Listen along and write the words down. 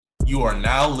You are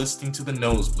now listening to The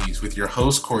Nosebleeds with your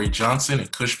hosts, Corey Johnson and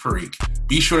Kush Parikh.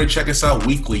 Be sure to check us out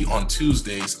weekly on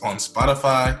Tuesdays on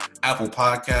Spotify, Apple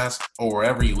Podcasts, or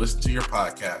wherever you listen to your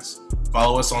podcasts.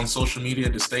 Follow us on social media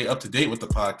to stay up to date with the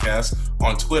podcast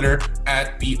on Twitter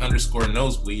at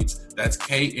 @the_nosebleeds. That's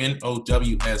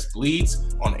KNOWS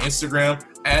Bleeds. On Instagram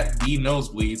at The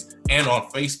Nosebleeds. And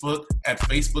on Facebook at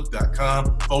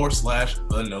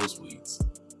facebook.com/The Nosebleeds.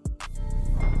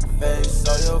 Face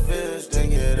all your fears,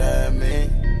 then get at me.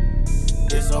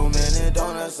 Get so many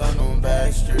donuts on them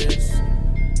back streets.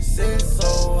 Sit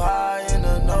so high in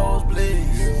the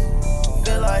nosebleeds.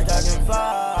 Feel like I can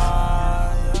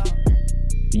fly.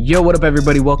 Yo, what up,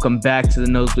 everybody? Welcome back to the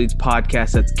Nosebleeds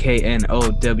podcast. That's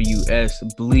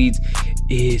KNOWS Bleeds.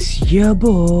 It's your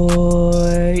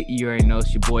boy. You already know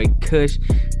it's your boy Kush,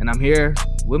 and I'm here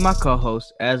with my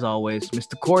co-host, as always,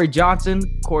 Mr. Corey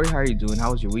Johnson. Corey, how are you doing?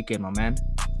 How was your weekend, my man?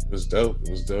 It was dope.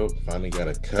 Finally got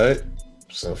a cut.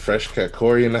 So fresh cut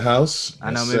Corey in the house. I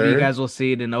know maybe you guys will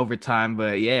see it in overtime,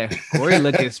 but yeah, Corey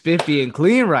looking spiffy and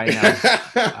clean right now.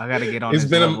 I gotta get on. It's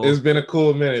been a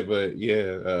cool minute, but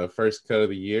yeah, first cut of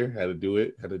the year. Had to do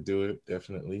it.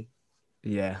 Definitely.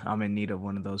 Yeah, I'm in need of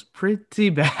one of those pretty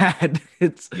bad.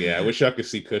 Yeah, I wish I could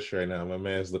see Kush right now. My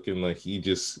man's looking like he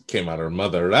just came out of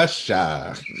Mother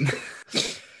Russia.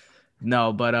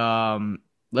 No, but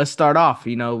let's start off.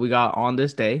 We got on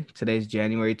this day. Today's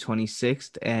January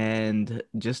 26th, and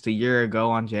just a year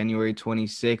ago on January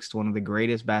 26th, one of the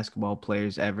greatest basketball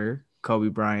players ever, Kobe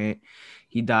Bryant,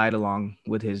 he died along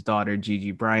with his daughter,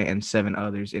 Gigi Bryant, and 7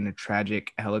 others in a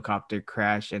tragic helicopter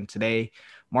crash. And today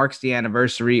marks the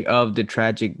anniversary of the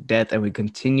tragic death, and we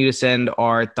continue to send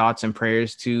our thoughts and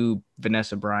prayers to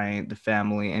Vanessa Bryant, the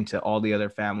family, and to all the other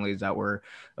families that were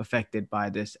affected by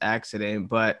this accident.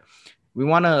 But we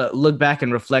want to look back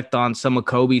and reflect on some of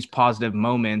Kobe's positive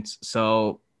moments.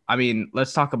 So,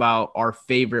 let's talk about our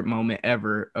favorite moment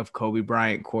ever of Kobe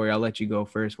Bryant. Corey, I'll let you go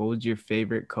first. What was your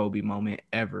favorite Kobe moment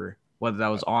ever, whether that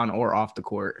was on or off the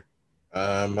court?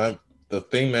 The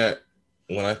thing that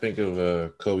when I think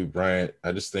of Kobe Bryant,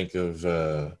 I just think of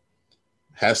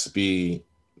has to be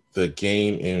the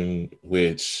game in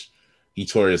which he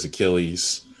tore his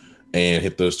Achilles and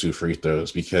hit those 2 free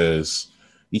throws, because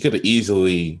he could have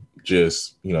easily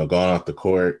just, gone off the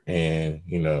court and,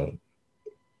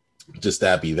 just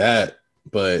that be that.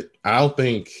 But I don't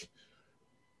think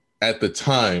at the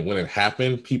time when it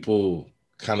happened, people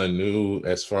kind of knew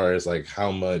as far as like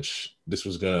how much this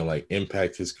was going to like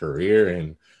impact his career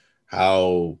and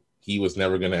how he was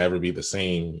never going to ever be the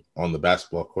same on the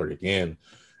basketball court again.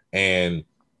 And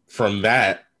from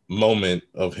that moment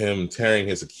of him tearing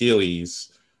his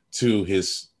Achilles to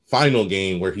his final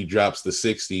game where he drops the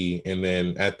 60, and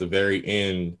then at the very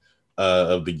end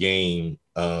of the game,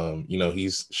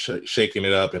 he's shaking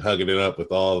it up and hugging it up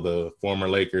with all the former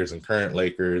Lakers and current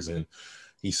Lakers, and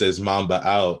he says Mamba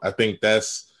Out. I think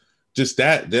that's just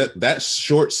that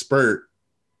short spurt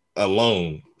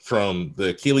alone, from the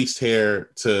Achilles tear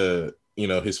to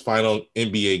his final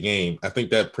NBA game. I think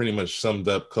that pretty much summed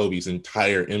up Kobe's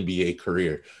entire NBA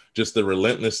career. Just the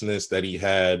relentlessness that he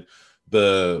had,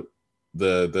 the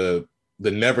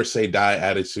never say die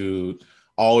attitude,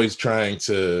 always trying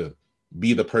to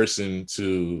be the person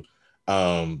to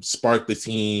spark the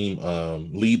team,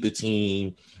 lead the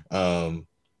team. And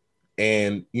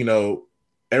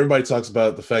everybody talks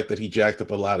about the fact that he jacked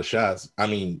up a lot of shots.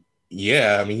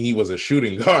 He was a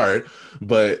shooting guard,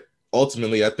 but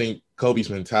ultimately I think Kobe's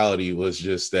mentality was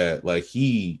just that, like,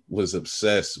 he was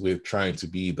obsessed with trying to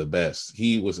be the best.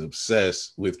 He was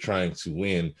obsessed with trying to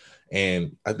win.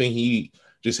 And I think he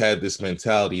just had this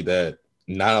mentality that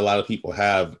not a lot of people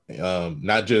have,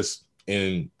 not just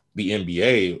in the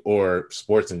NBA or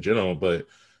sports in general, but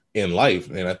in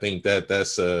life. And I think that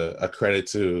that's a credit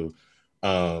to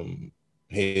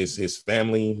his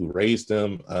family who raised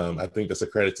him. I think that's a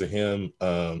credit to him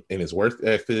and his work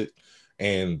ethic,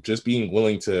 and just being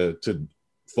willing to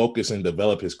focus and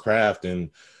develop his craft, and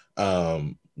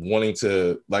wanting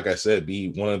to, like I said, be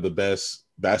one of the best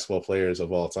basketball players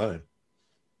of all time.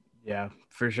 Yeah,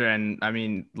 for sure.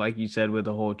 And like you said, with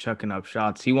the whole chucking up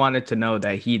shots, he wanted to know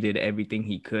that he did everything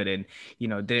he could and,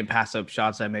 didn't pass up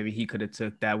shots that maybe he could have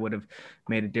took that would have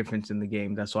made a difference in the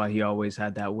game. That's why he always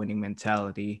had that winning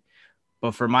mentality.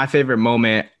 But for my favorite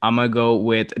moment, I'm going to go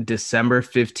with December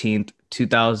 15th,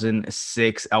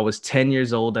 2006. I was 10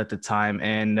 years old at the time,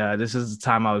 and this is the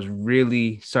time I was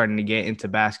really starting to get into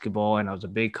basketball, and I was a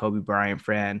big Kobe Bryant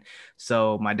fan.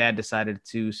 So my dad decided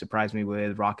to surprise me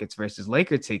with Rockets versus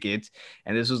Lakers tickets,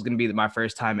 and this was going to be my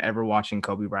first time ever watching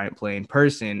Kobe Bryant play in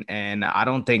person. And I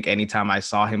don't think any time I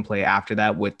saw him play after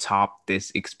that would top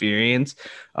this experience.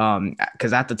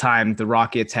 Because at the time, the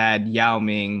Rockets had Yao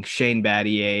Ming, Shane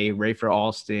Battier, Rafer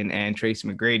Alston, and Tracy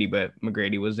McGrady, but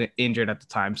McGrady was injured at the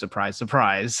time. Surprise,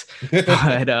 surprise.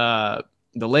 But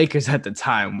the Lakers at the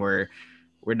time were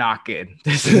not good.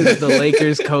 This is the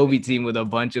Lakers Kobe team with a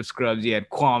bunch of scrubs. You had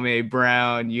Kwame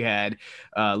Brown, you had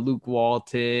Luke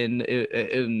Walton,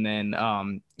 and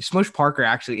then Smush Parker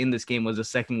actually in this game was the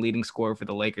second leading scorer for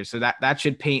the Lakers. So that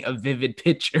should paint a vivid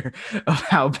picture of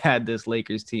how bad this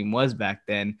Lakers team was back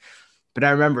then. But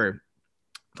I remember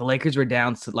the Lakers were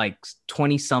down to like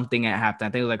 20 something at halftime. I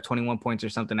think it was like 21 points or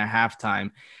something at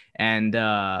halftime. And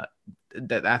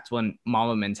that's when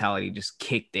Mamba mentality just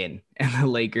kicked in, and the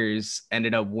Lakers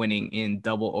ended up winning in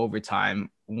double overtime,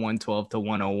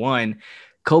 112-101.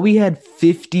 Kobe had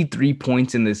 53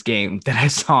 points in this game that I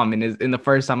saw him in the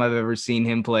first time I've ever seen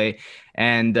him play.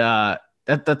 And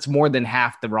that's more than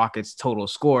half the Rockets' total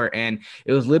score. And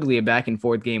it was literally a back and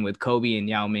forth game with Kobe and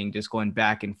Yao Ming just going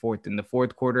back and forth in the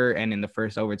fourth quarter and in the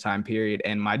first overtime period.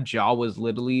 And my jaw was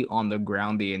literally on the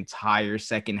ground the entire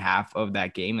second half of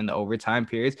that game in the overtime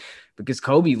periods, because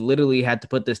Kobe literally had to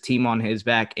put this team on his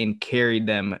back and carried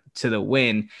them to the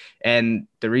win. And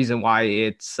the reason why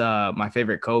it's my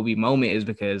favorite Kobe moment is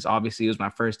because obviously it was my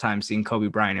first time seeing Kobe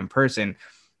Bryant in person.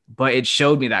 But it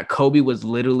showed me that Kobe was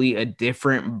literally a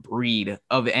different breed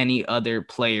of any other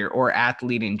player or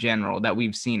athlete in general that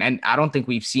we've seen. And I don't think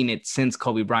we've seen it since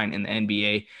Kobe Bryant in the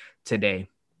NBA today.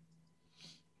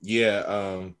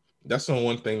 Yeah, that's the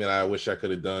one thing that I wish I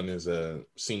could have done is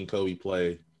seen Kobe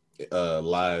play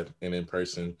live and in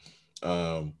person.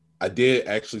 I did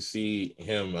actually see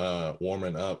him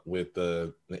warming up with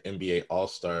the NBA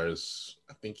All-Stars.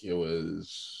 I think it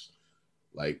was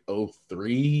like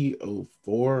 03,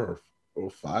 04, or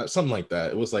 05, something like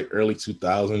that. It was like early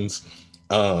 2000s.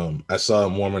 I saw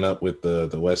him warming up with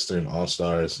the Western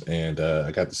All-Stars, and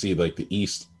I got to see like the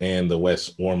East and the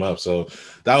West warm up. So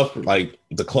that was like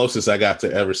the closest I got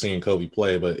to ever seeing Kobe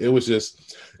play. But it was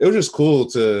just cool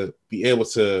to be able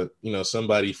to,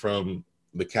 somebody from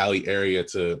the Cali area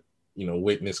to,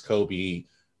 witness Kobe,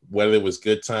 whether it was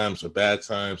good times or bad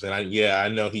times. And I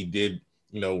know he did,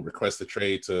 request a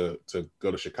trade to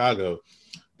go to Chicago.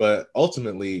 But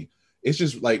ultimately, it's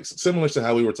just like similar to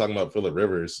how we were talking about Phillip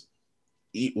Rivers.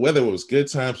 Whether it was good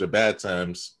times or bad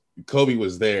times, Kobe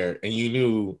was there, and you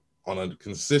knew on a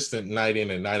consistent night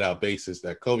in and night out basis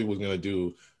that Kobe was going to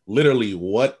do literally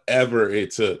whatever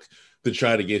it took to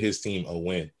try to get his team a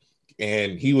win.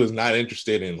 And he was not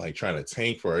interested in like trying to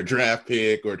tank for a draft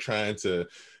pick or trying to,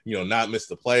 not miss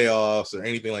the playoffs or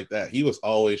anything like that. He was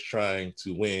always trying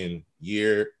to win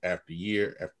year after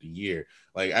year after year.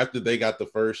 Like after they got the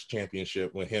first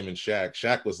championship with him and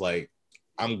Shaq was like,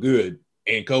 I'm good.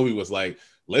 And Kobe was like,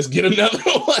 let's get another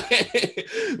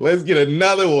one. Let's get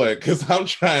another one, because I'm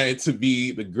trying to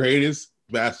be the greatest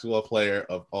basketball player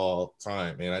of all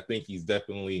time. And I think he's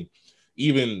definitely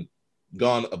even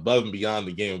gone above and beyond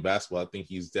the game of basketball. I think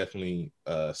he's definitely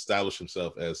established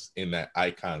himself as in that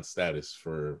icon status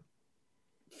for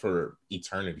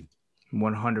eternity.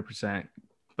 100%.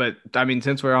 But I mean,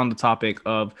 since we're on the topic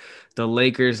of the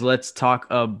Lakers, let's talk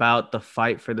about the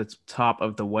fight for the top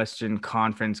of the Western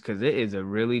Conference, because it is a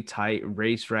really tight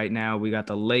race right now. We got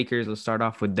the Lakers. Let's start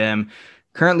off with them.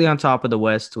 Currently on top of the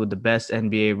West with the best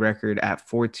NBA record at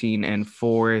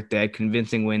 14-4. They had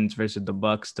convincing wins versus the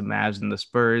Bucks, the Mavs, and the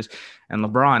Spurs. And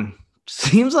LeBron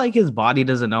seems like his body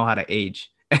doesn't know how to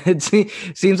age. It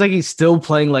seems like he's still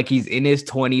playing like he's in his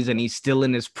 20s and he's still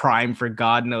in his prime for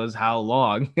God knows how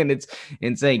long. And it's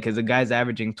insane because the guy's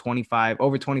averaging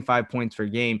over 25 points per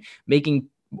game, making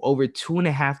over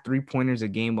 2.5 3-pointers a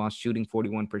game while shooting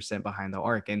 41% behind the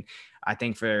arc. And I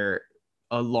think for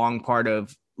a long part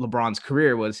of LeBron's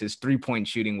career was his 3-point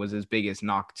shooting was his biggest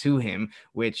knock to him,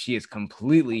 which he has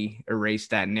completely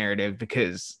erased that narrative,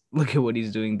 because look at what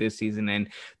he's doing this season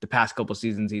and the past couple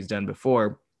seasons he's done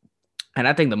before. And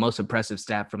I think the most impressive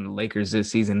stat from the Lakers this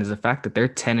season is the fact that they're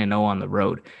 10-0 on the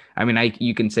road. I mean,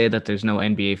 you can say that there's no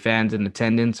NBA fans in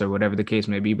attendance or whatever the case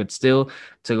may be, but still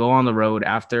to go on the road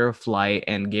after a flight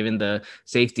and given the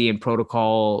safety and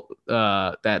protocol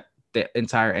that the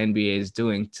entire NBA is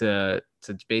doing to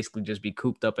basically just be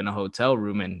cooped up in a hotel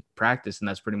room and practice, and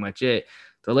that's pretty much it.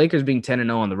 The Lakers being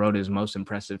 10-0 on the road is the most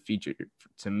impressive feature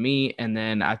to me. And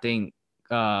then I think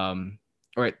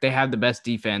they have the best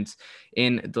defense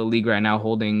in the league right now,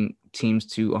 holding teams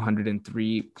to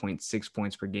 103.6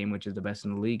 points per game, which is the best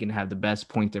in the league, and have the best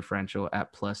point differential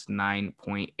at plus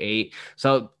 9.8.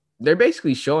 So they're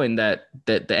basically showing that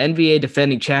the NBA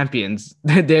defending champions,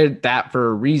 they're that for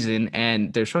a reason,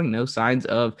 and they're showing no signs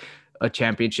of a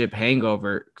championship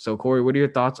hangover. So Corey, what are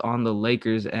your thoughts on the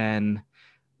Lakers and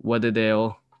whether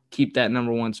they'll keep that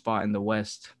number one spot in the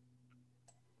West?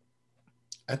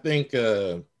 I think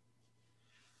the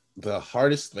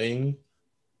hardest thing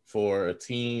for a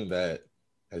team that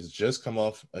has just come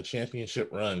off a championship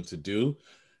run to do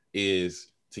is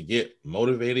to get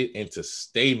motivated and to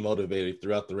stay motivated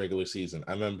throughout the regular season.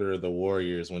 I remember the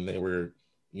Warriors when they were,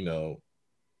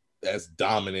 as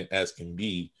dominant as can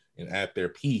be and at their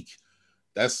peak.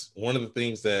 That's one of the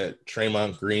things that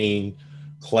Draymond Green,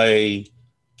 Clay,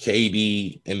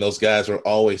 KD, and those guys were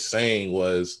always saying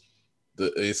was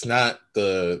it's not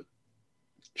the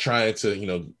trying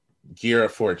to, gear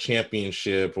up for a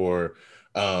championship or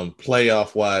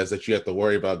playoff wise that you have to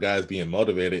worry about guys being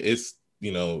motivated. It's,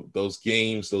 those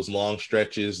games, those long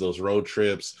stretches, those road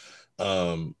trips,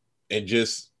 and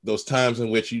just those times in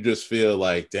which you just feel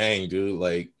like, dang, dude,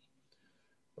 like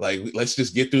let's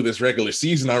just get through this regular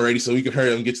season already so we can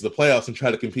hurry up and get to the playoffs and try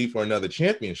to compete for another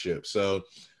championship. So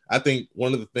I think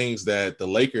one of the things that the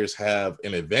Lakers have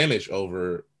an advantage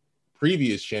over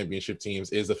previous championship teams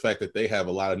is the fact that they have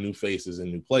a lot of new faces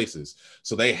in new places.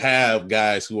 So they have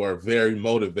guys who are very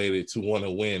motivated to want to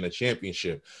win a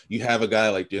championship. You have a guy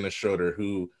like Dennis Schroeder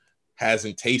who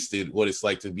hasn't tasted what it's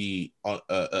like to be on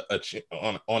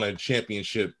a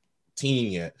championship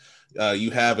team yet. You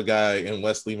have a guy in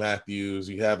Wesley Matthews.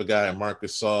 You have a guy in Marc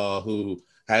Gasol who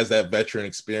has that veteran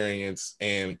experience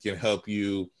and can help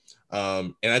you.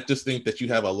 And I just think that you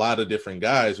have a lot of different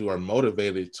guys who are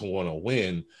motivated to want to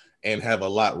win and have a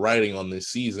lot riding on this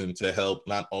season to help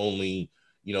not only,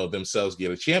 themselves get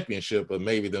a championship, but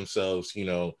maybe themselves,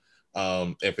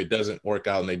 if it doesn't work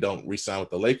out and they don't re-sign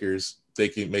with the Lakers, they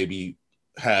can maybe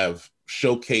have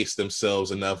showcased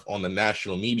themselves enough on the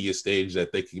national media stage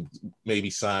that they could maybe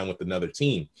sign with another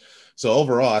team. So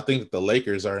overall, I think that the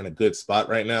Lakers are in a good spot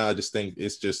right now. I just think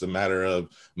it's just a matter of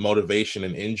motivation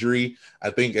and injury. I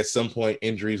think at some point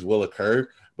injuries will occur,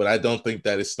 but I don't think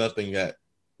that it's something that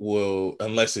will,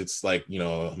 unless it's like,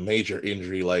 a major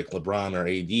injury like LeBron or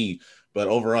AD. But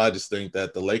overall, I just think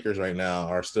that the Lakers right now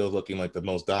are still looking like the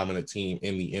most dominant team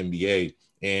in the NBA.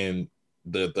 And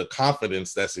the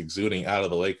confidence that's exuding out of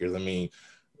the Lakers. I mean,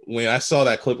 when I saw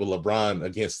that clip of LeBron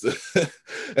against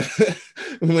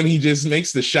when he just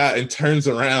makes the shot and turns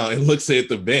around and looks at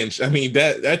the bench, I mean,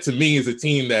 that to me is a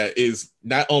team that is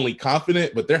not only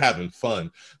confident, but they're having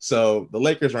fun. So the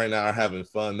Lakers right now are having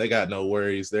fun. They got no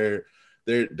worries. They're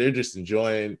just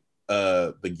enjoying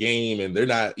the game, and they're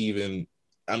not even.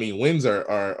 I mean, wins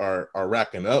are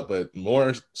racking up, but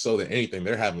more so than anything,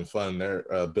 they're having fun.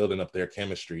 They're building up their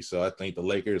chemistry. So I think the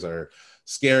Lakers are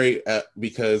scary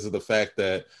because of the fact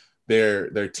that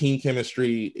their team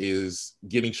chemistry is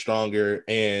getting stronger,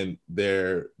 and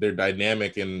their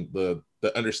dynamic and the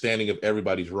understanding of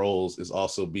everybody's roles is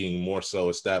also being more so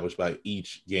established by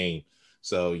each game.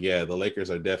 So yeah, the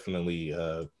Lakers are definitely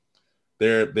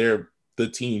they're the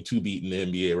team to beat in the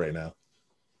NBA right now.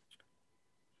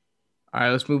 All right,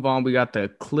 let's move on. We got the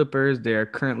Clippers. They're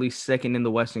currently second in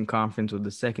the Western Conference with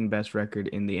the second best record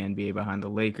in the NBA behind the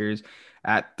Lakers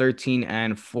at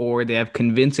 13-4. They have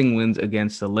convincing wins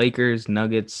against the Lakers,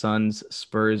 Nuggets, Suns,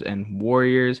 Spurs, and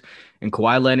Warriors. And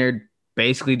Kawhi Leonard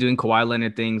basically doing Kawhi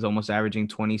Leonard things, almost averaging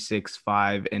 26,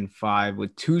 5, and 5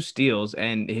 with 2 steals.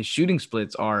 And his shooting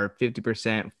splits are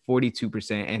 50%,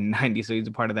 42%, and 90. So he's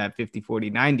a part of that 50, 40,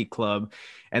 90 club.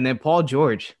 And then Paul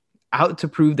George, out to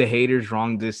prove the haters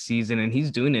wrong this season, and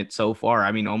he's doing it so far.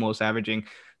 I mean, almost averaging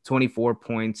 24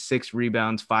 points, 6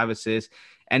 rebounds, 5 assists,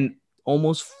 and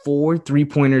almost 4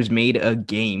 3-pointers made a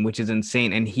game, which is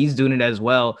insane. And he's doing it as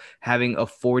well, having a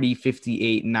 40,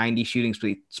 58, 90 shooting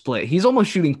split. He's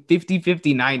almost shooting 50,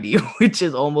 50, 90, which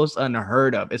is almost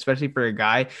unheard of, especially for a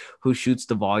guy who shoots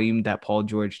the volume that Paul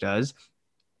George does.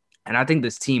 And I think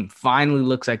this team finally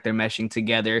looks like they're meshing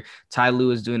together. Ty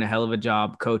Lue is doing a hell of a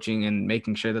job coaching and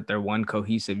making sure that they're one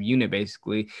cohesive unit,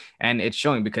 basically. And it's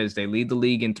showing because they lead the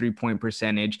league in 3-point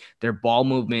percentage. Their ball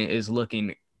movement is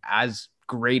looking as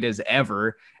great as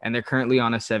ever. And they're currently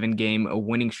on a 7-game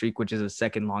winning streak, which is the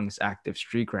second longest active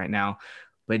streak right now.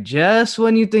 But just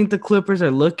when you think the Clippers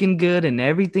are looking good and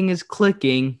everything is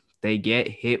clicking, they get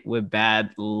hit with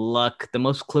bad luck. The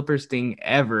most Clippers thing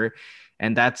ever.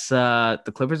 And that's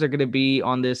the Clippers are going to be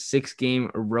on this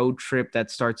 6-game road trip that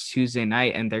starts Tuesday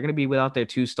night. And they're going to be without their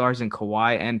 2 stars in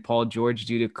Kawhi and Paul George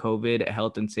due to COVID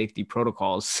health and safety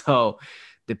protocols. So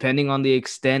Depending on the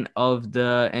extent of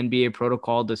the NBA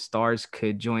protocol, the Stars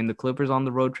could join the Clippers on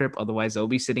the road trip. Otherwise, they'll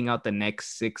be sitting out the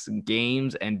next 6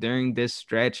 games. And during this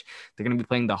stretch, they're going to be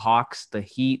playing the Hawks, the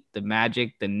Heat, the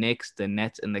Magic, the Knicks, the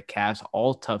Nets, and the Cavs.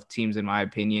 All tough teams, in my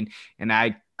opinion. And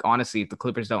honestly, if the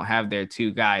Clippers don't have their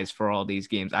 2 guys for all these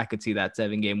games, I could see that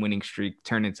 7-game winning streak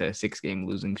turn into a 6-game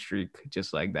losing streak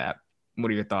just like that. What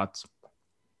are your thoughts?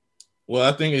 Well,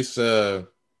 I think it's the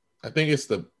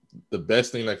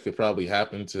best thing that could probably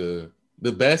happen to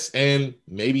the best, and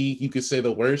maybe you could say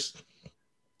the worst,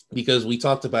 because we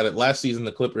talked about it last season.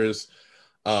 The Clippers,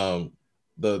 the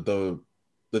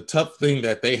tough thing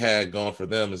that they had going for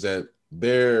them is that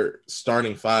their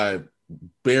starting 5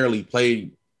 barely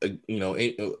played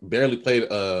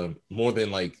more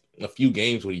than like a few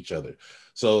games with each other.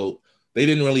 So they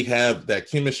didn't really have that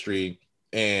chemistry,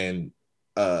 and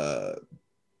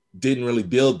didn't really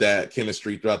build that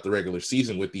chemistry throughout the regular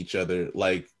season with each other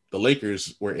like the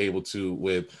Lakers were able to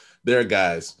with their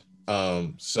guys.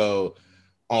 So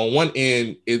on one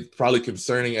end, it's probably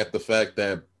concerning at the fact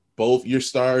that both your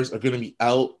stars are going to be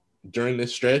out during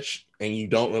this stretch, and you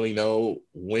don't really know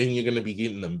when you're going to be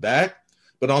getting them back.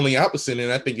 But on the opposite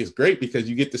end, I think it's great because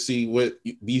you get to see what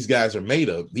these guys are made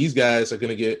of. These guys are going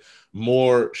to get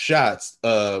more shots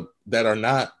that are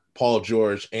not Paul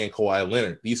George and Kawhi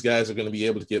Leonard. These guys are going to be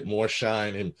able to get more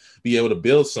shine and be able to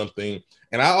build something.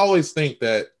 And I always think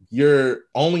that you're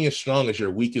only as strong as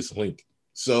your weakest link.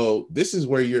 So this is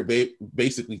where you're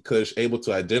basically able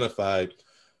to identify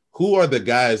who are the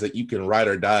guys that you can ride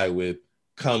or die with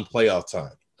come playoff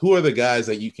time. Who are the guys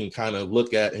that you can kind of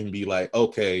look at and be like,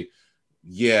 okay,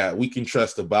 yeah, we can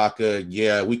trust Ibaka.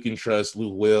 Yeah, we can trust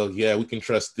Lou Will. Yeah, we can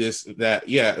trust this, that.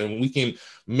 Yeah, and we can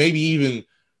maybe even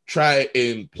try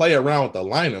and play around with the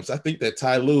lineups. I think that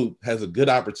Ty Lue has a good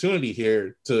opportunity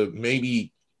here to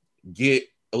maybe get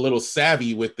a little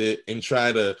savvy with it and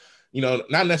try to,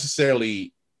 not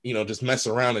necessarily, just mess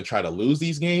around and try to lose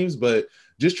these games, but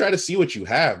just try to see what you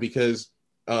have, because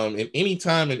in any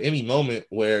time, in any moment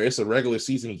where it's a regular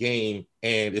season game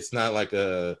and it's not like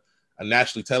a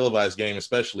nationally televised game,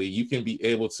 especially, you can be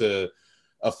able to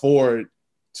afford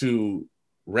to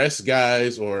rest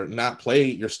guys or not play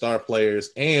your star players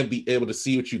and be able to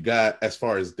see what you got as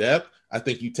far as depth. I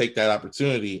think you take that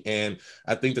opportunity, and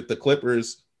I think that the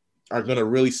Clippers are going to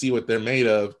really see what they're made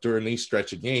of during these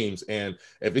stretch of games. And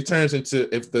if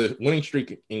the winning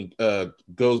streak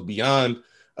goes beyond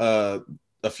a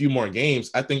few more games,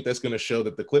 I think that's going to show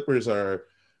that the Clippers are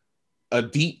a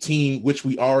deep team, which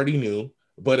we already knew,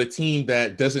 but a team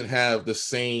that doesn't have the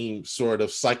same sort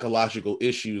of psychological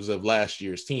issues of last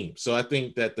year's team. So I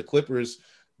think that the Clippers,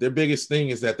 their biggest thing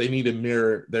is that they need to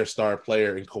mirror their star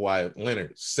player in Kawhi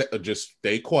Leonard. Just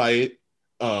stay quiet,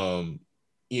 and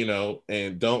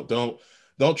don't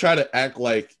try to act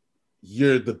like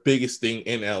you're the biggest thing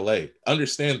in LA.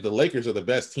 Understand the Lakers are the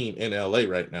best team in LA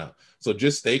right now. So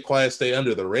just stay quiet, stay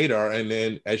under the radar, and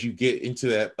then as you get into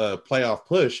that playoff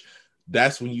push,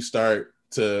 that's when you start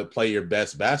to play your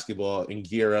best basketball and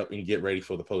gear up and get ready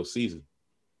for the postseason.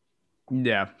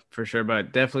 Yeah, for sure.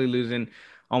 But definitely losing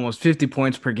almost 50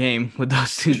 points per game with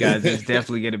those 2 guys is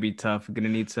definitely going to be tough. We're going to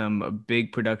need some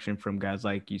big production from guys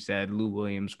like you said, Lou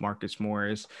Williams, Marcus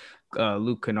Morris,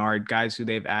 Luke Kennard, guys who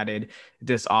they've added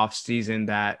this offseason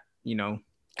that,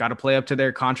 got to play up to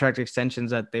their contract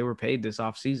extensions that they were paid this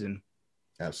offseason.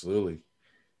 Absolutely.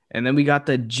 And then we got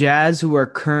the Jazz, who are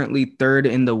currently 3rd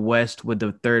in the West with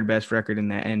the 3rd best record in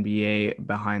the NBA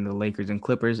behind the Lakers and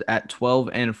Clippers at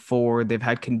 12-4. They've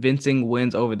had convincing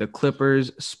wins over the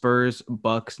Clippers, Spurs,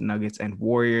 Bucks, Nuggets, and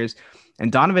Warriors.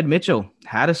 And Donovan Mitchell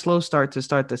had a slow start to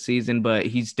start the season, but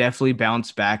he's definitely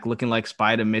bounced back, looking like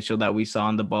Spider Mitchell that we saw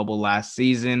in the bubble last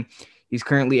season. He's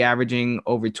currently averaging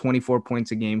over 24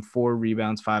 points a game, 4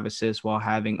 rebounds, 5 assists, while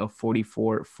having a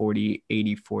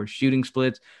 44-40-84 shooting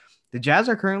split. The Jazz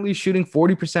are currently shooting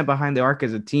 40% behind the arc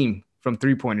as a team from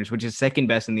 3-pointers, which is 2nd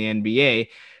best in the NBA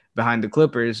behind the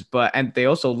Clippers. And they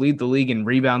also lead the league in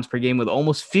rebounds per game with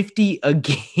almost 50 a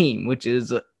game, which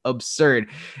is absurd.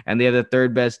 And they have the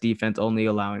 3rd best defense, only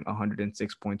allowing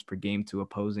 106 points per game to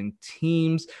opposing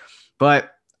teams.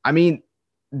 But I mean,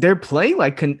 they're playing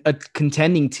like a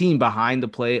contending team behind the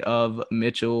play of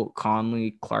Mitchell,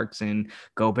 Conley, Clarkson,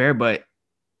 Gobert, but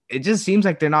it just seems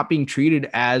like they're not being treated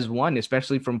as one,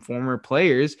 especially from former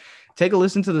players. Take a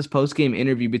listen to this post-game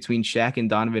interview between Shaq and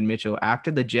Donovan Mitchell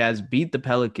after the Jazz beat the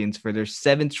Pelicans for their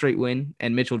 7th straight win,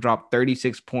 and Mitchell dropped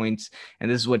 36 points. And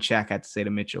this is what Shaq had to say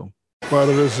to Mitchell.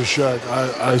 Father, this is Shaq.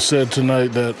 I said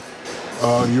tonight that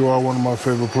you are one of my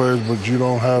favorite players, but you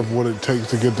don't have what it takes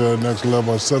to get to the next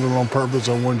level. I said it on purpose.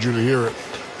 I wanted you to hear it.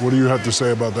 What do you have to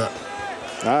say about that?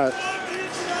 All right.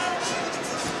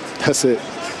 That's it.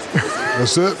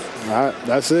 That's it?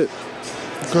 That's it.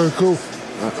 Okay, cool.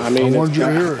 I mean, I wanted you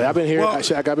to hear it. I've been hearing,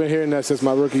 Shaq, I've been hearing that since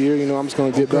my rookie year. You know, I'm just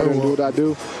going to get better and do what I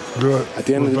do. Good. At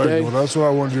the end of the day. Well, that's what I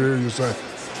wanted you to hear you say.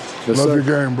 Yes, Love sir.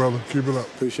 your game, brother. Keep it up.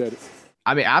 Appreciate it.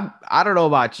 I mean, I don't know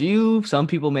about you. Some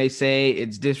people may say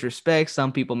it's disrespect.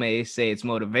 Some people may say it's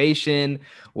motivation.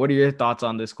 What are your thoughts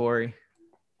on this, Corey?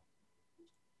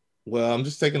 Well, I'm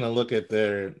just taking a look at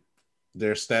their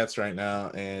stats right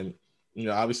now, and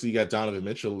obviously you got Donovan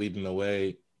Mitchell leading the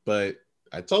way, but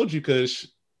I told you, because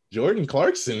Jordan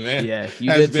Clarkson, man,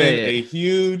 has been a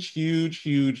huge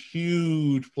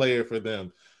player for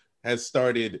them. Has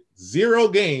started 0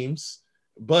 games,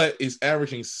 but is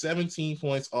averaging 17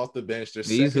 points off the bench. Their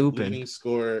second leading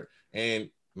scorer, and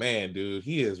man, dude,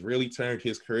 he has really turned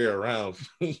his career around.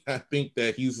 I think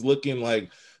that he's looking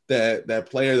like that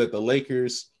player that the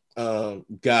Lakers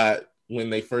got when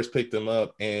they first picked him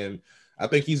up, and I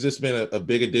think he's just been a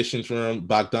big addition for him.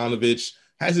 Bogdanovich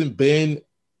hasn't been,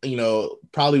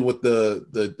 probably what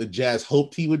the Jazz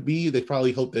hoped he would be. They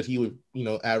probably hoped that he would,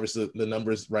 average the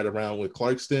numbers right around with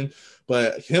Clarkson,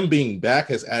 but him being back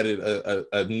has added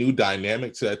a new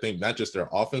dynamic to, I think, not just their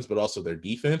offense, but also their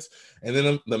defense. And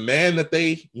then the man that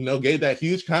they, gave that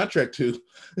huge contract to,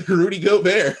 Rudy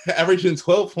Gobert, averaging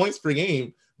 12 points per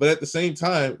game, but at the same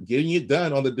time, getting it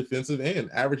done on the defensive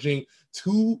end, averaging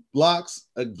 2 blocks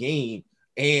a game.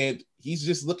 And he's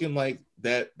just looking like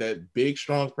that big,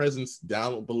 strong presence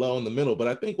down below in the middle. But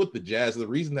I think with the Jazz, the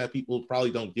reason that people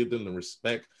probably don't give them the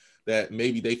respect that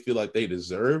maybe they feel like they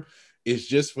deserve is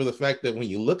just for the fact that when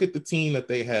you look at the team that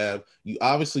they have, you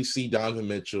obviously see Donovan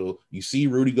Mitchell, you see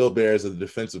Rudy Gobert as a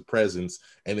defensive presence.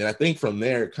 And then I think from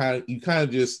there,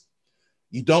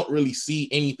 you don't really see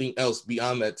anything else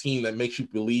beyond that team that makes you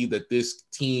believe that this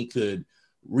team could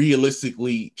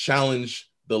realistically challenge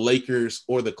the Lakers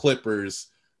or the Clippers.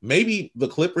 Maybe the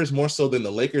Clippers more so than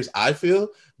the Lakers, I feel,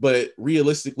 but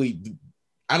realistically,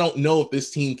 I don't know if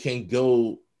this team can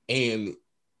go and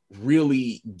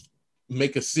really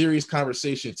make a serious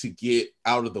conversation to get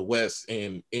out of the West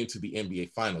and into the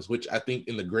NBA Finals, which I think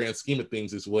in the grand scheme of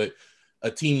things is what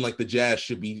a team like the Jazz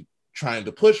should be trying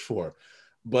to push for.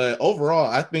 But overall,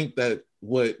 I think that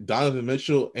what Donovan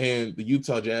Mitchell and the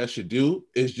Utah Jazz should do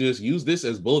is just use this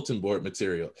as bulletin board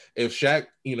material. If Shaq,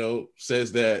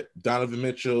 says that Donovan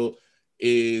Mitchell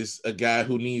is a guy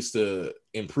who needs to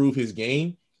improve his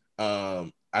game,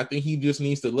 I think he just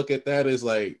needs to look at that as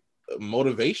like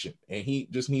motivation. And he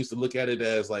just needs to look at it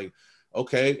as like,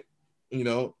 okay,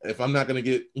 if I'm not going to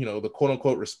get, the quote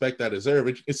unquote respect I deserve,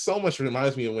 it so much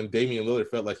reminds me of when Damian Lillard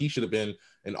felt like he should have been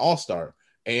an all-star.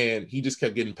 And he just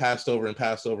kept getting passed over.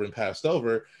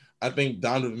 I think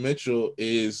Donovan Mitchell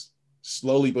is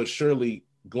slowly but surely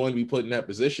going to be put in that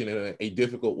position in a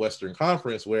difficult Western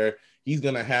Conference where he's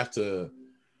going to have to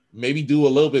maybe do a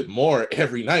little bit more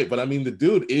every night. But I mean, the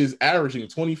dude is averaging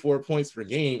 24 points per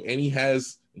game, and he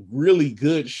has really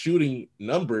good shooting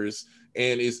numbers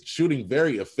and is shooting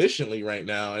very efficiently right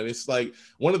now. And it's like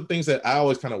one of the things that I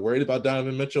always kind of worried about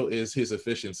Donovan Mitchell is his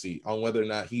efficiency on whether or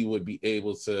not he would be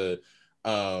able to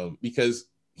because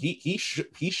he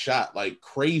shot like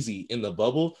crazy in the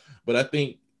bubble, but I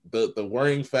think the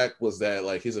worrying fact was that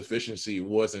like his efficiency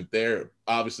wasn't there,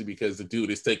 obviously because the dude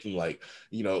is taking like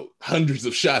hundreds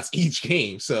of shots each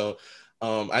game. So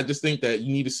I just think that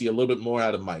you need to see a little bit more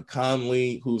out of Mike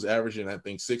Conley, who's averaging I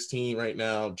think 16 right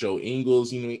now. Joe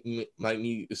Ingles, you might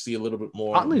need to see a little bit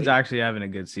more. Conley's actually having a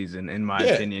good season in my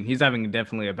opinion. He's having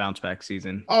definitely a bounce back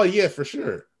season. Oh yeah, for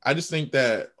sure. I just think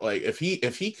that like if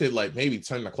he could like maybe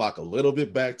turn the clock a little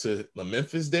bit back to the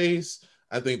Memphis days,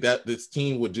 I think that this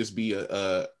team would just be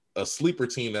a sleeper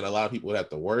team that a lot of people would have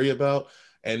to worry about.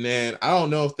 And then I don't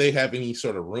know if they have any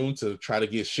sort of room to try to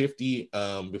get shifty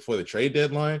before the trade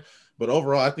deadline. But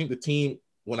overall, I think the team,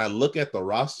 when I look at the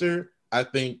roster, I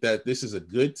think that this is a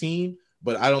good team,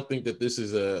 but I don't think that this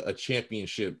is a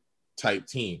championship type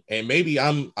team. And maybe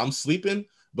I'm sleeping,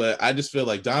 but I just feel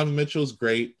like Donovan Mitchell's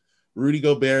great. Rudy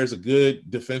Gobert is a good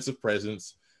defensive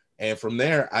presence. And from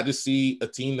there, I just see a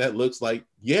team that looks like,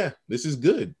 yeah, this is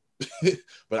good.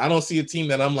 But I don't see a team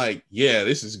that I'm like, yeah,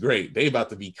 this is great. They about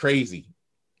to be crazy.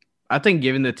 I think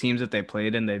given the teams that they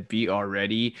played and they beat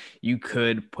already, you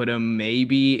could put them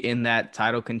maybe in that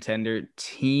title contender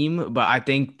team. But I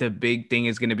think the big thing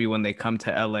is going to be when they come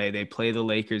to LA, they play the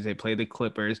Lakers, they play the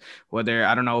Clippers, whether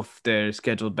I don't know if they're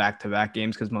scheduled back-to-back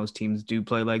games because most teams do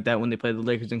play like that when they play the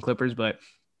Lakers and Clippers, but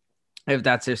if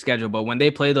that's their schedule. But when they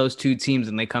play those two teams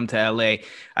and they come to LA,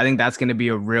 I think that's going to be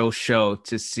a real show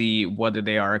to see whether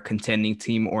they are a contending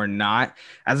team or not.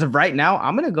 As of right now,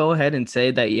 I'm going to go ahead and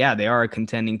say that, yeah, they are a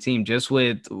contending team. Just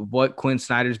with what Quinn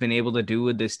Snyder's been able to do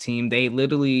with this team, they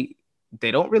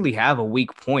don't really have a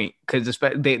weak point, because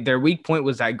their weak point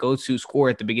was that go-to score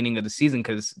at the beginning of the season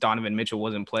because Donovan Mitchell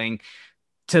wasn't playing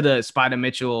to the Spider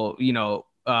Mitchell,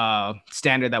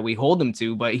 standard that we hold him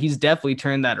to, but he's definitely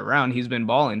turned that around. He's been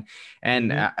balling. And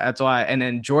that's why. And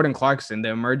then Jordan Clarkson, the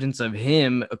emergence of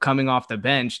him coming off the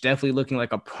bench, definitely looking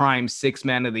like a prime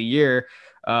 6-man of the year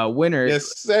winner.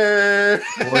 Yes, sir.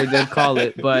 Or they'd call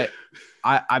it. But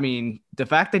I mean, the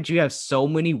fact that you have so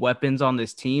many weapons on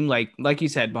this team, like you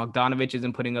said, Bogdanovich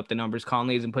isn't putting up the numbers,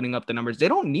 Conley isn't putting up the numbers. They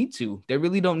don't need to. They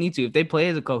really don't need to. If they play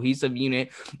as a cohesive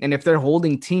unit, and if they're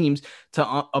holding teams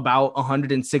to about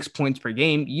 106 points per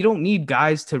game, you don't need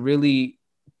guys to really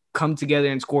come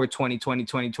together and score 20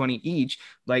 each.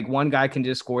 Like, one guy can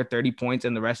just score 30 points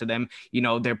and the rest of them,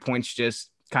 their points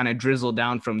just kind of drizzle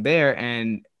down from there.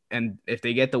 And if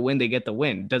they get the win, they get the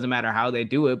win. Doesn't matter how they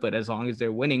do it, but as long as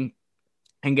they're winning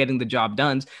and getting the job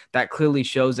done, that clearly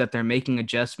shows that they're making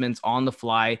adjustments on the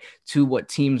fly to what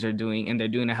teams are doing, and they're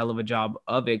doing a hell of a job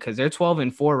of it, because they're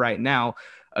 12-4 right now,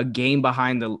 a game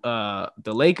behind the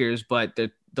Lakers, but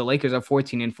the Lakers are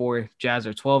 14-4, Jazz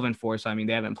are 12-4, so I mean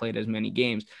they haven't played as many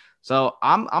games. So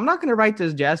I'm not gonna write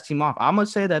this Jazz team off. I'm gonna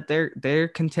say that they're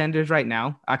contenders right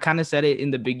now. I kind of said it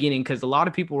in the beginning because a lot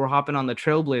of people were hopping on the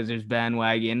Trailblazers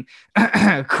bandwagon.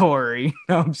 Corey,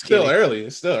 no, I'm just kidding.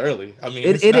 It's still early. I mean,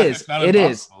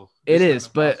 it is.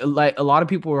 But like, a lot of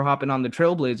people were hopping on the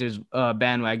Trailblazers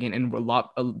bandwagon, and a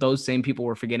lot of those same people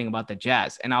were forgetting about the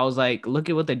Jazz. And I was like, look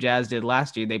at what the Jazz did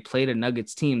last year. They played a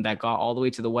Nuggets team that got all the way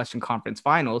to the Western Conference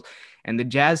Finals, and the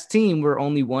Jazz team were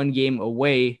only one game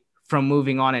away from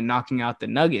moving on and knocking out the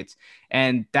Nuggets.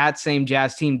 And that same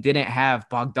Jazz team didn't have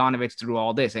Bogdanovich through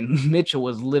all this, and Mitchell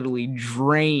was literally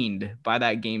drained by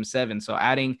that game 7. So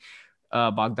adding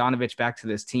Bogdanovich back to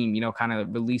this team, kind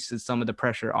of releases some of the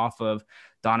pressure off of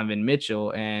Donovan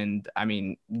Mitchell. And I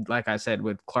mean, like I said,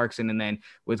 with Clarkson and then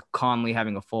with Conley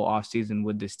having a full offseason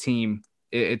with this team,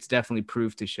 it's definitely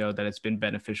proved to show that it's been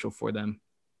beneficial for them.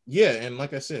 Yeah, and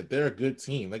like I said, they're a good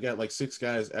team. They got like 6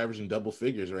 guys averaging double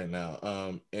figures right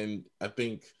now. And I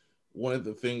think one of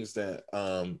the things that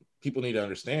people need to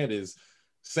understand is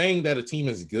saying that a team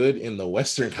is good in the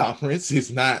Western Conference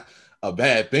is not a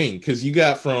bad thing, because you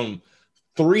got from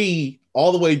 3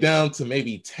 all the way down to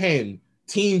maybe 10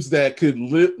 teams that could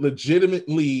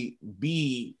legitimately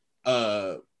be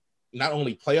not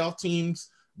only playoff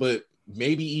teams, but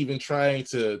maybe even trying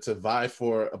to vie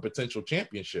for a potential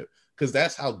championship. Because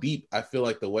that's how deep I feel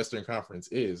like the Western Conference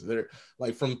is. They're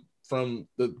like from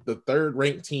the third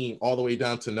ranked team all the way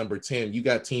down to number 10, you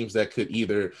got teams that could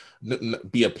either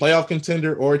be a playoff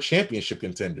contender or a championship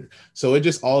contender. So it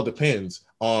just all depends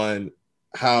on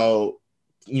how,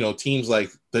 teams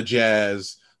like the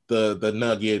Jazz, the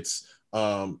Nuggets,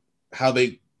 how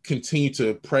they continue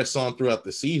to press on throughout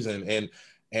the season,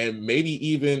 and maybe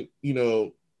even,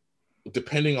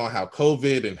 depending on how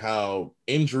COVID and how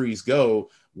injuries go,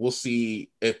 we'll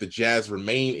see if the Jazz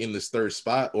remain in this third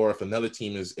spot or if another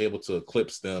team is able to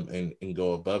eclipse them and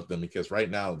go above them, because right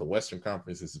now the Western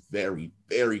Conference is very,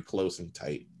 very close and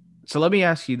tight. So let me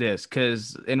ask you this,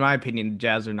 because in my opinion, the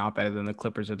Jazz are not better than the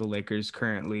Clippers or the Lakers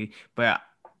currently, but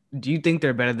do you think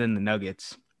they're better than the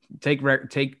Nuggets? Take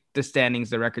the standings,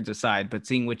 the records aside, but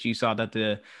seeing what you saw that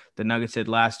the Nuggets did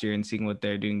last year and seeing what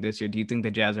they're doing this year, do you think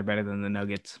the Jazz are better than the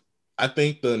Nuggets? I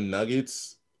think the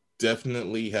Nuggets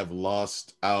definitely have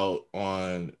lost out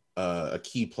on a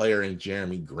key player in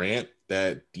Jeremy Grant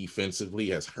that defensively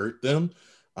has hurt them.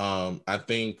 I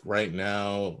think right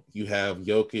now you have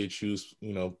Jokic, who's,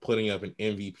 putting up an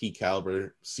MVP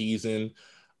caliber season.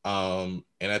 And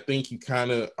I think you kind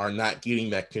of are not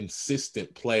getting that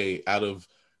consistent play out of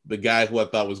the guy who I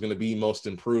thought was going to be most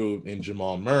improved in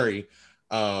Jamal Murray.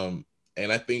 And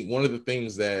I think one of the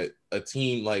things that a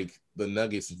team like the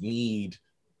Nuggets need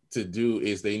to do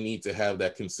is they need to have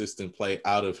that consistent play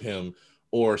out of him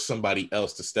or somebody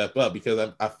else to step up,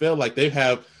 because I feel like they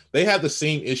have the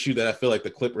same issue that I feel like the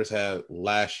Clippers had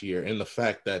last year, in the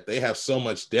fact that they have so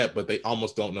much depth, but they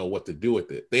almost don't know what to do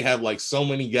with it. They have like so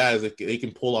many guys that they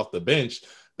can pull off the bench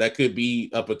that could be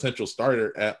a potential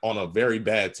starter on a very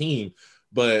bad team.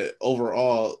 But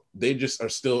overall, they just are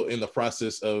still in the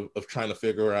process of trying to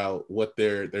figure out what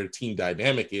their team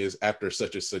dynamic is after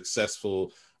such a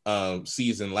successful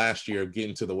season last year of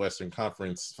getting to the Western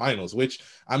Conference Finals, which,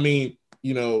 I mean,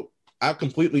 I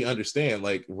completely understand.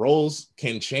 Like, roles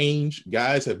can change.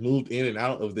 Guys have moved in and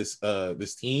out of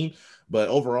this team. But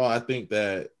overall, I think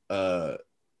that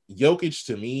Jokic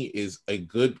to me is a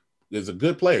good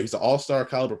player. He's an all-star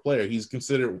caliber player. He's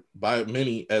considered by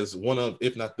many as one of,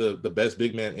 if not the best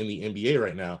big man in the NBA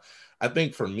right now. I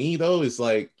think for me though, is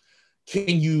like,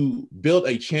 can you build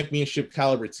a championship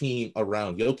caliber team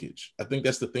around Jokic? I think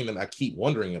that's the thing that I keep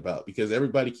wondering about, because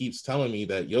everybody keeps telling me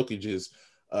that Jokic is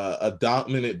a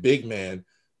dominant big man,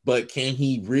 but can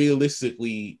he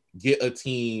realistically get a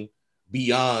team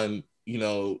beyond,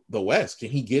 the West? Can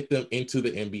he get them into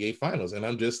the NBA finals? And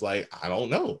I'm just like, I don't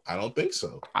know. I don't think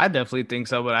so. I definitely think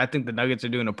so, but I think the Nuggets are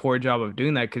doing a poor job of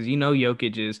doing that, because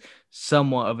Jokic is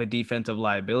somewhat of a defensive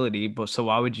liability. But so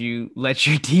why would you let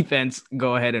your defense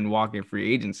go ahead and walk in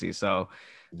free agency? So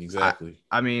exactly.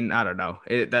 I mean, I don't know.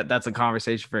 That's a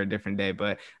conversation for a different day.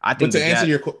 But I think to answer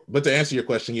your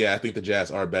question, yeah, I think the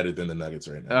Jazz are better than the Nuggets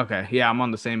right now. Okay, yeah, I'm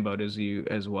on the same boat as you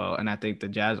as well, and I think the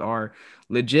Jazz are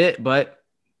legit, but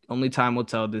only time will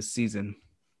tell this season.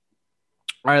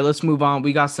 All right, let's move on.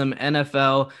 We got some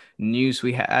NFL news.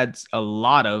 We had a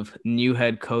lot of new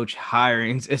head coach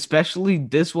hirings, especially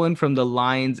this one from the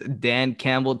Lions, Dan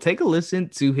Campbell. Take a listen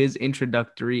to his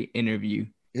introductory interview.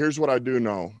 Here's what I do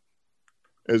know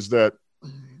is that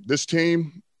this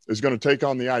team is going to take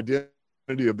on the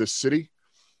identity of this city.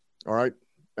 All right.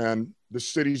 And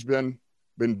this city's been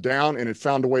down, and it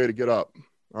found a way to get up.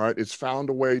 All right. It's found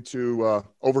a way to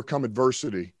overcome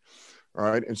adversity. All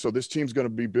right. And so this team's going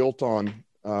to be built on,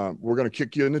 we're going to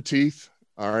kick you in the teeth.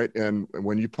 All right. And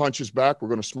when you punch us back, we're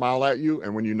going to smile at you.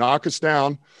 And when you knock us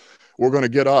down, we're going to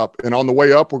get up. And on the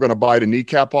way up, we're going to bite a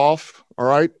kneecap off. All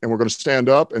right. And we're going to stand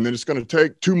up. And then it's going to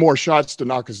take 2 more shots to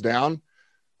knock us down.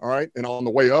 All right. And on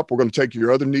the way up, we're going to take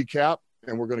your other kneecap,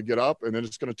 and we're going to get up. And then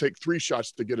it's going to take 3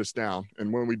 shots to get us down.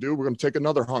 And when we do, we're going to take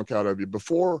another hunk out of you.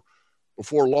 Before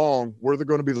long, we're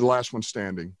going to be the last one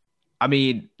standing. I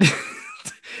mean,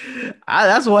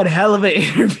 that's one hell of an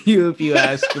interview, if you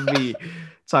ask me.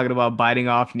 Talking about biting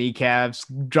off kneecaps,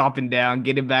 dropping down,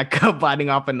 getting back up, biting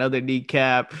off another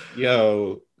kneecap.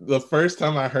 Yo, the first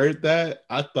time I heard that,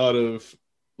 I thought of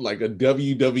like a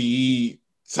WWE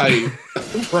type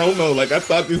promo. Like, I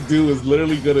thought this dude was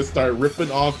literally gonna start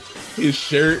ripping off his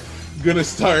shirt, gonna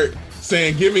start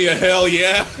saying, "Give me a hell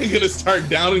yeah," gonna start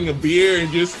downing a beer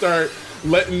and just start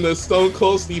letting the Stone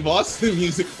Cold Steve Austin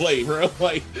music play, bro.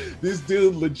 Like, this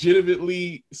dude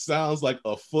legitimately sounds like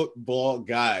a football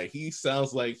guy. He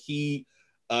sounds like he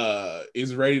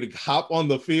is ready to hop on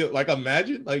the field. Like,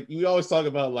 imagine, like, we always talk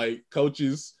about like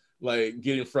coaches like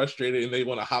getting frustrated and they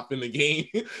want to hop in the game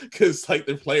because like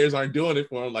their players aren't doing it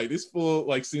for him. Like, this fool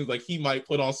like seems like he might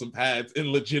put on some pads and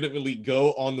legitimately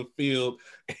go on the field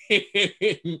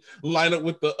and line up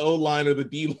with the O line or the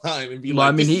D line and be well,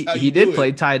 like, I mean, he did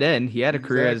play tight end. He had a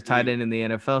career Exactly. as a tight end in the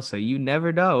NFL, so you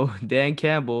never know. Dan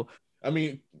Campbell. I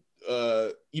mean,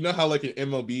 you know how like in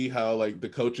MLB, how like the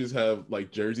coaches have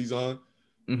like jerseys on?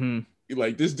 Mm-hmm.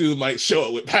 Like, this dude might show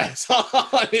up with pads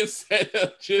on instead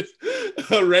of just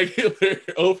a regular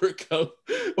overcoat.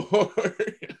 Or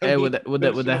hey, with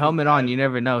the helmet on, you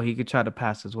never know. He could try to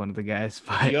pass as one of the guys.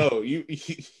 But yo,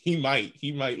 he might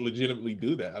legitimately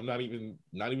do that. I'm not even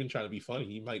trying to be funny.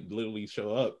 He might literally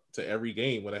show up to every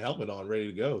game with a helmet on, ready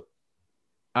to go.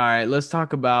 All right, let's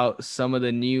talk about some of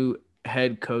the new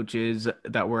head coaches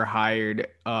that were hired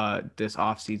this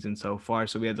offseason so far.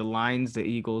 So we had the Lions, the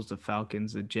Eagles, the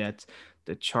Falcons, the Jets,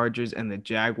 the Chargers, and the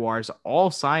Jaguars all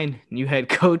signed new head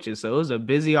coaches. So it was a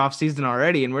busy offseason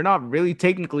already, and we're not really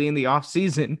technically in the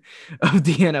offseason of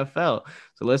the NFL.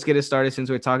 So let's get it started. Since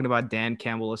we're talking about Dan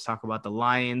Campbell, let's talk about the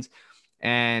Lions.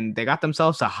 And they got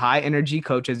themselves a high energy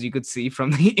coach, as you could see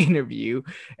from the interview,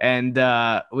 and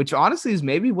which honestly is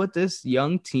maybe what this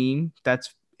young team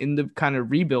that's in the kind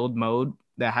of rebuild mode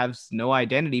that has no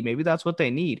identity, maybe that's what they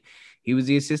need. He was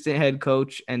the assistant head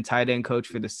coach and tight end coach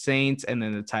for the Saints, and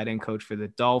then the tight end coach for the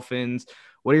Dolphins.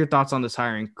 What are your thoughts on this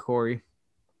hiring, Corey?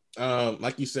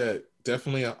 Like you said,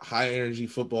 definitely a high energy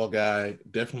football guy.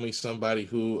 Definitely somebody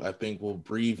who I think will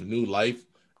breathe new life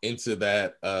into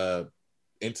that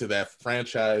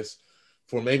franchise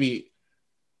for maybe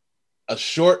a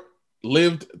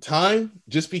short-lived time,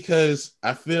 just because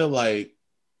I feel like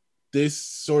this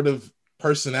sort of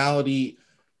personality,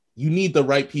 you need the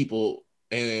right people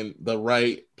and the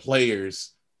right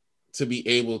players to be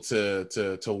able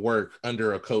to work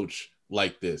under a coach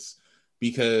like this,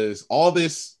 because all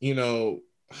this,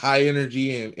 high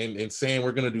energy and saying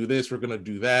we're going to do this, we're going to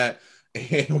do that,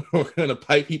 and we're going to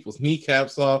bite people's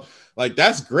kneecaps off. Like,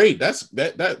 that's great.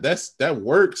 That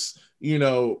works,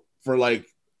 for like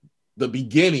the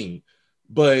beginning,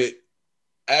 but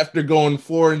after going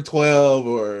 4-12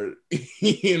 or,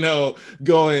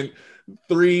 going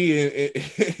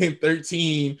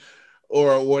 3-13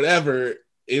 or whatever,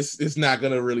 it's not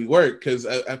gonna really work, because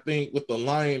I think with the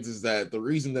Lions is that the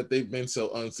reason that they've been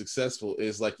so unsuccessful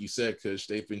is, like you said, because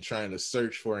they've been trying to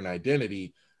search for an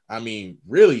identity. I mean,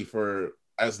 really, for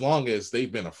as long as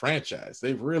they've been a franchise,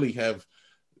 they really have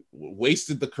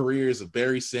wasted the careers of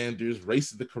Barry Sanders,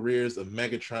 wasted the careers of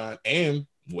Megatron, and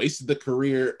wasted the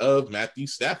career of Matthew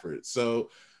Stafford. So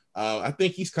I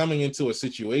think he's coming into a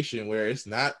situation where it's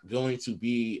not going to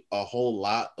be a whole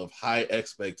lot of high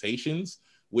expectations,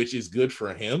 which is good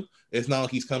for him. It's not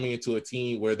like he's coming into a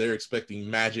team where they're expecting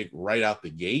magic right out the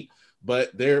gate,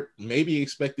 but they're maybe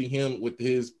expecting him with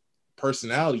his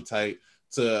personality type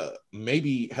to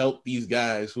maybe help these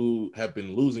guys who have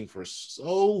been losing for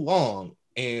so long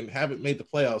and haven't made the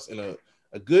playoffs in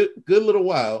a good little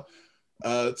while,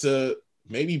 to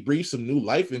maybe breathe some new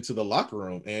life into the locker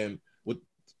room. And with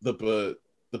the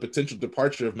potential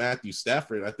departure of Matthew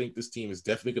Stafford, I think this team is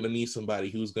definitely going to need somebody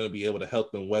who's going to be able to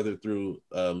help them weather through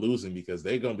losing, because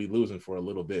they're going to be losing for a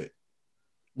little bit.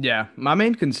 Yeah, my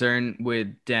main concern with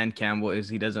Dan Campbell is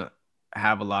he doesn't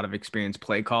have a lot of experience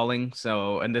play calling.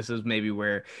 So, and this is maybe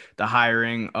where the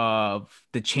hiring of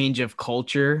the change of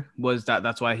culture was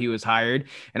that's why he was hired.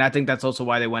 And I think that's also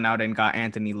why they went out and got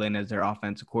Anthony Lynn as their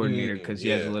offensive coordinator, because he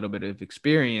has a little bit of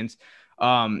experience.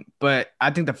 But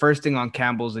I think the first thing on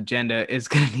Campbell's agenda is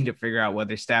going to need to figure out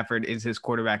whether Stafford is his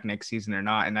quarterback next season or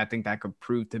not. And I think that could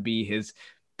prove to be his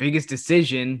biggest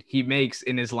decision he makes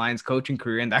in his Lions coaching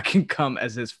career. And that can come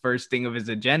as his first thing of his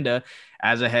agenda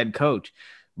as a head coach.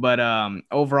 But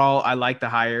overall, I like the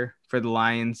hire for the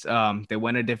Lions. They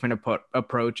went a different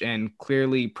approach and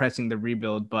clearly pressing the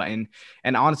rebuild button.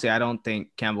 And honestly, I don't think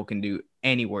Campbell can do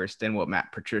any worse than what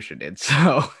Matt Patricia did.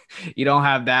 So you don't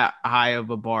have that high of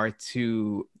a bar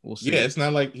to. We'll see. Yeah, it's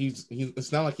not like he's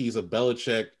a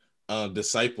Belichick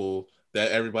disciple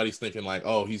that everybody's thinking like,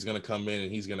 oh, he's going to come in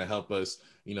and he's going to help us,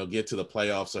 get to the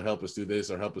playoffs or help us do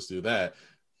this or help us do that.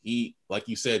 He, like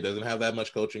you said, doesn't have that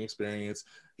much coaching experience.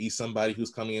 He's somebody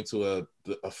who's coming into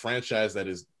a franchise that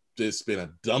is just been a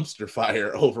dumpster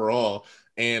fire overall.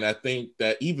 And I think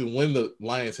that even when the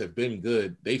Lions have been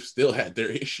good, they've still had their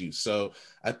issues. So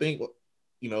I think,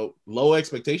 low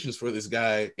expectations for this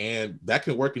guy, and that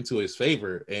can work into his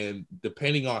favor. And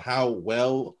depending on how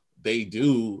well they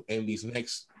do in these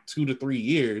next 2 to 3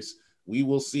 years, we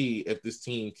will see if this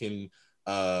team can,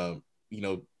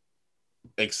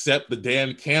 accept the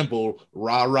Dan Campbell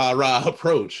rah, rah, rah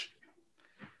approach.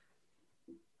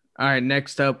 All right,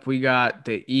 next up, we got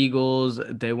the Eagles.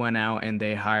 They went out and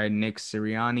they hired Nick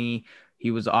Sirianni.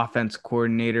 He was offense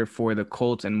coordinator for the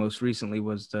Colts and most recently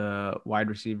was the wide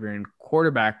receiver and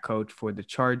quarterback coach for the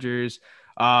Chargers.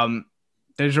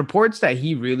 There's reports that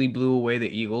he really blew away the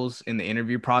Eagles in the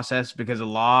interview process because a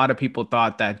lot of people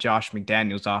thought that Josh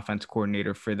McDaniels, offense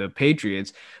coordinator for the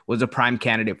Patriots, was a prime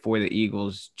candidate for the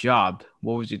Eagles job.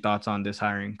 What was your thoughts on this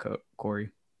hiring, Corey?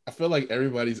 I feel like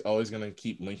everybody's always going to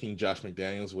keep linking Josh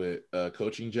McDaniels with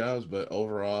coaching jobs, but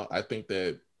overall, I think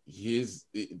that he's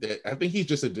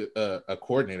just a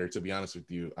coordinator, to be honest with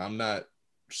you. I'm not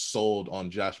sold on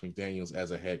Josh McDaniels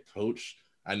as a head coach.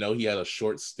 I know he had a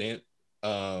short stint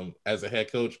as a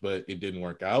head coach, but it didn't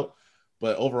work out.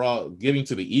 But overall, getting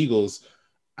to the Eagles,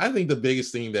 I think the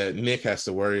biggest thing that Nick has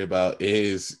to worry about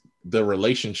is the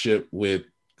relationship with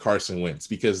Carson Wentz,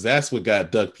 because that's what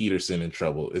got Doug Peterson in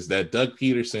trouble, is that Doug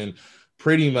Peterson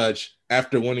pretty much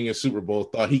after winning a Super Bowl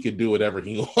thought he could do whatever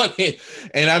he wanted.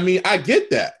 And I mean, I get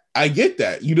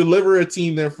that. You deliver a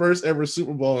team their first ever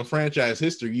Super Bowl in franchise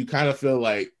history, you kind of feel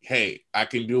like, hey, I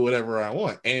can do whatever I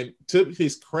want. And to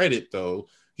his credit, though,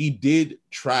 he did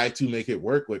try to make it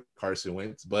work with Carson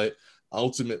Wentz, but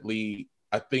ultimately,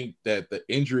 I think that the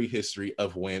injury history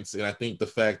of Wentz, and I think the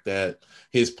fact that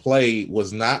his play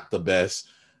was not the best,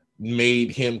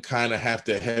 made him kind of have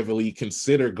to heavily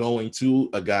consider going to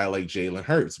a guy like Jalen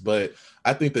Hurts. But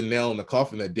I think the nail in the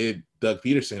coffin that did Doug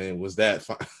Peterson in was that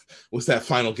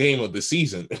final game of the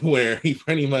season where he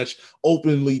pretty much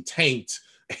openly tanked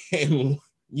and,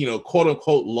 quote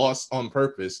unquote, lost on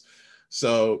purpose.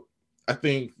 So I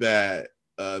think that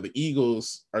the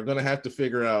Eagles are going to have to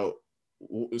figure out,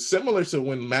 similar to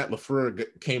when Matt LaFleur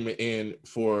came in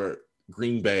for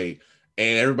Green Bay,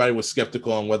 and everybody was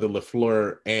skeptical on whether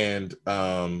LaFleur and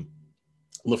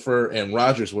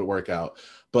Rodgers would work out.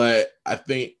 But I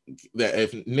think that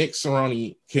if Nick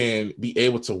Sirianni can be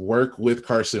able to work with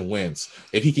Carson Wentz,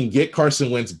 if he can get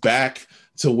Carson Wentz back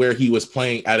to where he was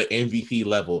playing at an MVP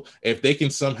level, if they can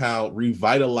somehow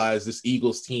revitalize this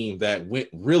Eagles team that went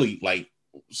really like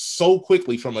so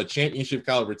quickly from a championship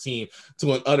caliber team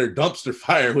to an utter dumpster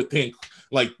fire within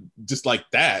just like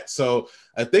that. So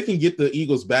if they can get the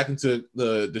Eagles back into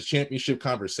the championship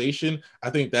conversation, I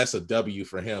think that's a W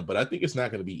for him. But I think it's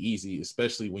not going to be easy,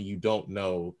 especially when you don't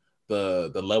know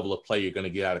the level of play you're going to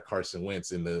get out of Carson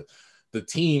Wentz and the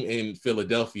team in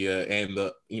Philadelphia and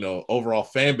the overall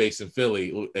fan base in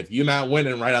Philly. If you're not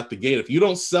winning right out the gate, if you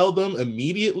don't sell them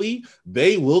immediately,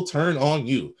 they will turn on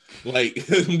you. Like,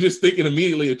 I'm just thinking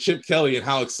immediately of Chip Kelly and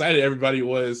how excited everybody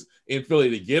was in Philly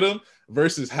to get him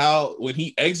versus how when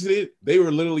he exited, they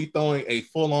were literally throwing a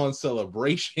full-on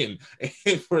celebration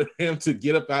and for him to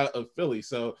get up out of Philly.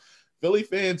 So Philly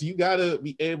fans, you got to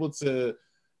be able to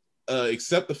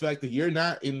accept the fact that you're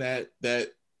not in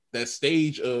that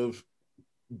stage of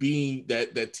being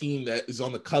that team that is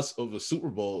on the cusp of a Super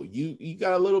Bowl. You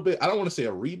got a little bit, I don't want to say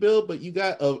a rebuild, but you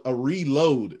got a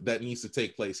reload that needs to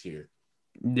take place here.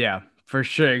 Yeah, for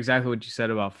sure. Exactly what you said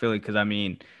about Philly. Because I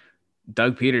mean,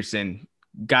 Doug Peterson,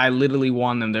 guy literally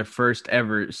won them their first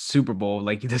ever Super Bowl.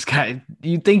 Like, this guy,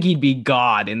 you'd think he'd be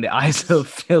God in the eyes of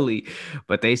Philly,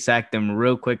 but they sacked him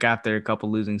real quick after a couple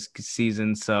losing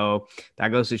seasons. So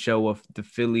that goes to show what the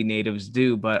Philly natives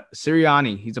do. But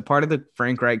Sirianni, he's a part of the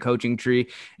Frank Reich coaching tree.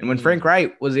 And when Frank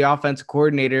Reich was the offensive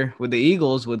coordinator with the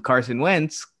Eagles with Carson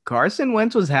Wentz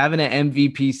was having an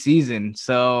MVP season.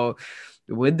 So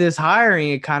with this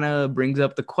hiring, it kind of brings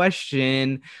up the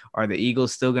question, are the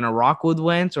Eagles still going to rock with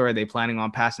Wentz, or are they planning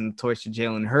on passing the torch to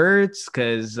Jalen Hurts?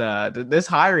 Because this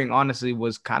hiring, honestly,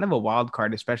 was kind of a wild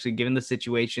card, especially given the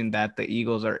situation that the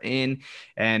Eagles are in.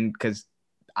 And because,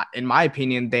 in my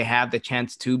opinion, they have the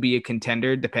chance to be a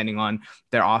contender depending on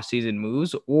their offseason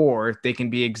moves, or they can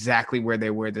be exactly where they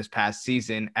were this past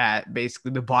season at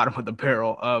basically the bottom of the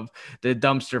barrel of the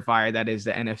dumpster fire that is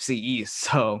the NFC East.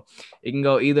 So it can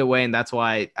go either way. And that's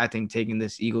why I think taking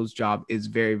this Eagles job is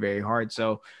very, very hard.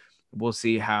 So we'll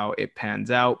see how it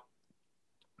pans out.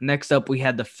 Next up, we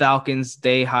had the Falcons.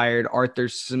 They hired Arthur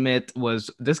Smith.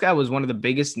 This guy was one of the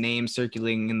biggest names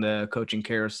circulating in the coaching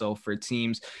carousel for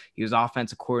teams. He was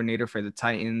offensive coordinator for the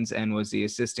Titans and was the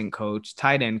assistant coach,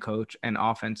 tight end coach, and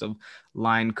offensive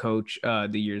line coach the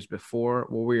years before.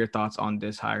 What were your thoughts on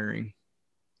this hiring?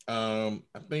 I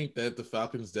think that the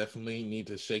Falcons definitely need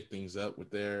to shake things up with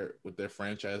their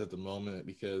franchise at the moment,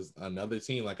 because another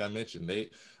team, like I mentioned, they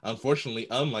unfortunately,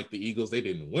 unlike the Eagles, they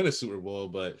didn't win a Super Bowl,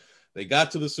 but they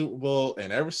got to the Super Bowl,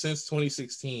 and ever since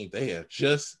 2016, they have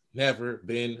just never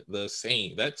been the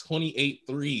same. That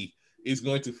 28-3 is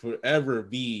going to forever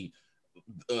be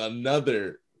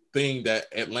another thing that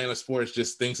Atlanta sports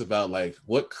just thinks about, like,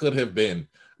 what could have been.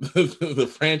 The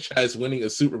franchise winning a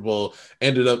Super Bowl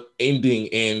ended up ending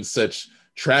in such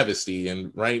travesty.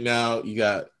 And right now you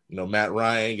got, Matt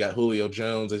Ryan, you got Julio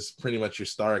Jones as pretty much your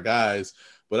star guys.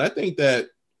 But I think that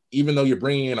even though you're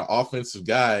bringing in an offensive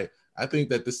guy, I think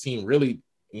that this team really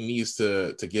needs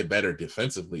to get better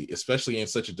defensively, especially in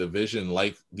such a division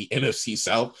like the NFC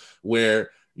South, where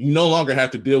you no longer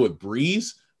have to deal with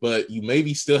Breeze, but you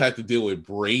maybe still have to deal with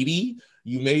Brady.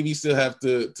 You maybe still have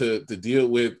to deal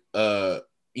with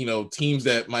teams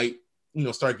that might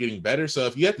start getting better. So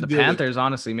if you have to the Panthers,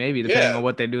 honestly, maybe depending on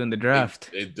what they do in the draft,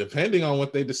 depending on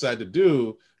what they decide to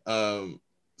do.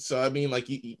 So I mean, like,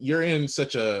 you're in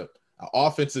such a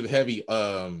offensive heavy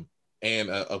and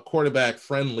a quarterback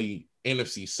friendly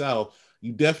NFC South.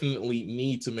 You definitely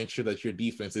need to make sure that your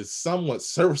defense is somewhat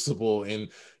serviceable, and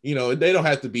they don't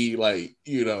have to be like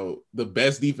the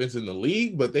best defense in the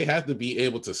league, but they have to be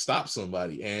able to stop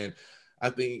somebody. And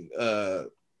I think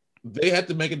they have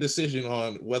to make a decision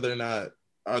on whether or not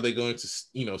are they going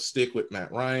to stick with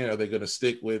Matt Ryan, are they going to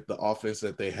stick with the offense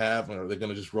that they have, or are they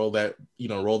going to just roll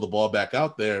the ball back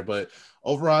out there. But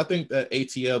overall, I think that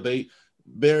ATL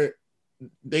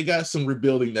they got some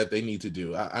rebuilding that they need to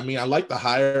do. I mean, I like the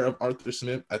hire of Arthur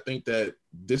Smith. I think that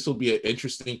this will be an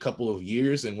interesting couple of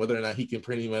years, and whether or not he can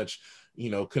pretty much,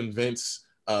 convince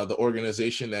the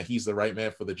organization that he's the right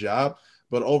man for the job.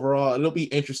 But overall, it'll be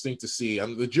interesting to see.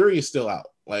 The jury is still out.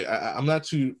 Like, I'm not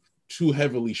too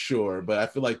heavily sure, but I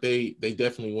feel like they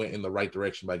definitely went in the right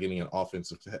direction by getting an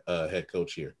offensive head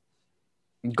coach here.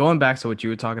 Going back to what you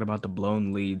were talking about, the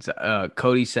blown leads,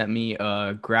 Cody sent me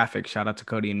a graphic. Shout out to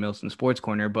Cody and Milson Sports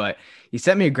Corner. But he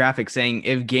sent me a graphic saying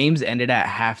if games ended at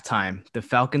halftime, the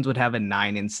Falcons would have a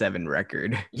 9-7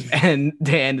 record, and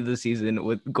they ended the season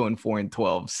with going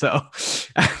 4-12. So,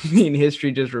 I mean,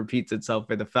 history just repeats itself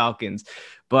for the Falcons.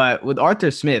 But with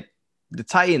Arthur Smith, the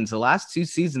Titans, the last 2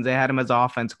 seasons, they had him as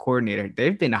offensive coordinator.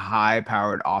 They've been a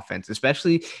high-powered offense,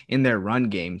 especially in their run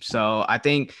game. So I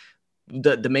think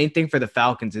the main thing for the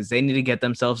Falcons is they need to get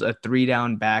themselves a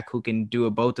 3-down back who can do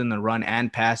it both in the run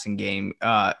and passing game.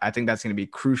 I think that's going to be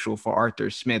crucial for Arthur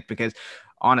Smith because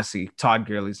honestly, Todd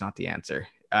Gurley's not the answer.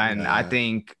 And I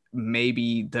think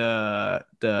maybe the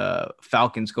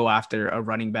Falcons go after a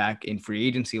running back in free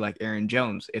agency like Aaron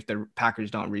Jones if the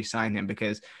Packers don't re-sign him,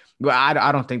 because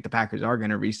I don't think the Packers are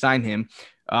going to re-sign him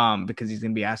because he's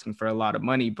going to be asking for a lot of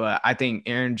money. But I think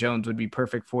Aaron Jones would be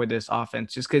perfect for this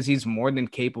offense just because he's more than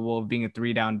capable of being a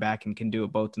 3-down back and can do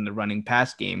it both in the running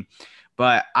pass game.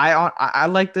 But I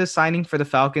like the signing for the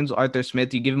Falcons, Arthur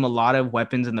Smith. You give him a lot of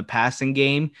weapons in the passing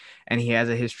game, and he has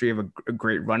a history of a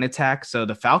great run attack. So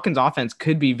the Falcons offense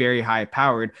could be very high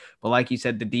powered. But like you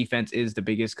said, the defense is the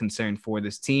biggest concern for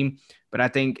this team. But I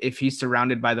think if he's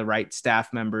surrounded by the right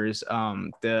staff members,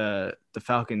 the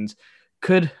Falcons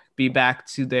could be back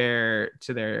to their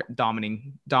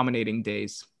dominating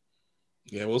days.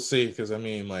 Yeah, we'll see. Because I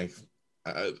mean, like,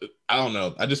 I don't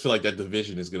know. I just feel like that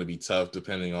division is going to be tough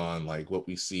depending on like what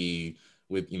we see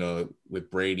with with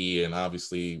Brady and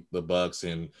obviously the Bucks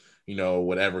and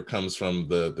whatever comes from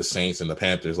the Saints and the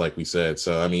Panthers, like we said.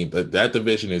 So I mean that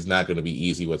division is not going to be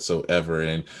easy whatsoever,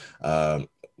 and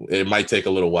it might take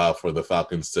a little while for the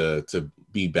Falcons to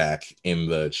be back in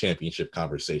the championship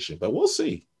conversation, but we'll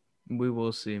see. We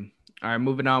will see. All right,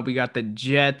 moving on. We got the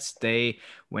Jets. They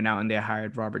went out and they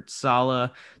hired Robert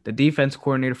Saleh, the defense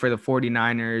coordinator for the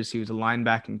 49ers. He was a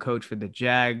linebacking coach for the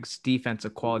Jags,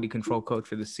 defensive quality control coach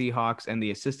for the Seahawks, and the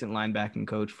assistant linebacking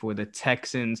coach for the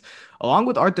Texans. Along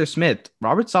with Arthur Smith,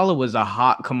 Robert Saleh was a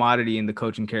hot commodity in the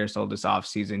coaching carousel this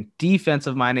offseason.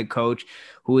 Defensive-minded coach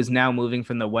who is now moving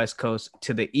from the West Coast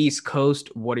to the East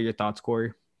Coast. What are your thoughts,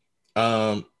 Corey?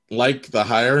 Like the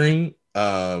hiring,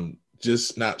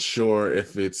 just not sure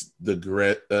if it's the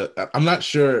grit. I'm not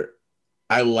sure.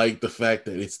 I like the fact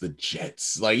that it's the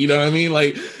Jets. Like, you know what I mean?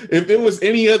 Like, if it was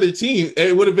any other team,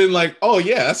 it would have been like, oh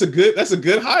yeah, that's a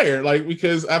good hire. Like,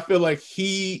 because I feel like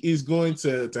he is going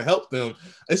to help them.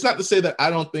 It's not to say that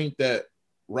I don't think that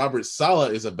Robert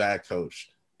Saleh is a bad coach.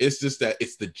 It's just that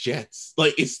it's the Jets.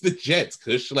 Like, it's the Jets,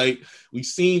 Kush. Like, we've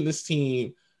seen this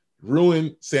team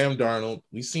ruin Sam Darnold.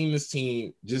 We've seen this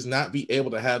team just not be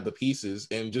able to have the pieces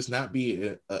and just not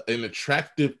be an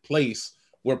attractive place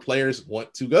where players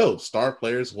want to go. Star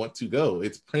players want to go.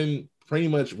 It's pretty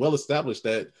much well established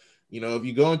that, if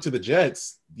you go into the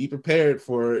Jets, be prepared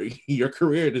for your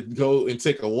career to go and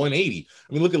take a 180.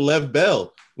 I mean, look at Lev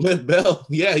Bell. Lev Bell,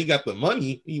 yeah, he got the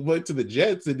money. He went to the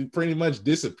Jets and he pretty much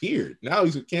disappeared. Now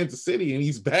he's with Kansas City and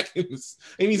he's back and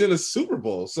he's in a Super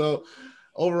Bowl. So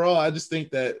overall, I just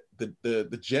think that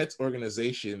the Jets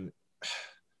organization,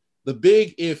 the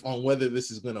big if on whether this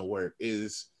is going to work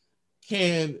is,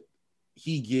 can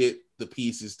he get the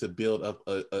pieces to build up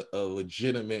a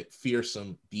legitimate,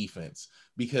 fearsome defense?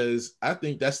 Because I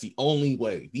think that's the only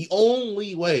way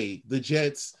the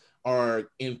Jets are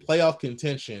in playoff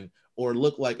contention or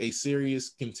look like a serious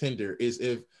contender is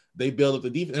if they build up the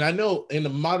defense. And I know in the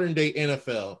modern day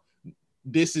NFL,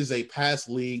 this is a pass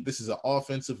league. This is an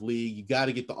offensive league. You got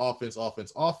to get the offense.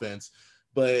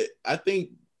 But I think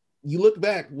you look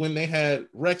back when they had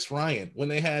Rex Ryan, when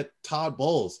they had Todd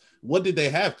Bowles, what did they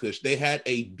have, Kush? They had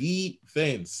a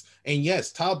defense. And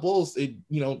yes, Todd Bowles, they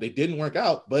didn't work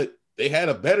out, but they had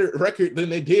a better record than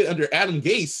they did under Adam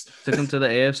Gase. Took them to the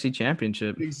AFC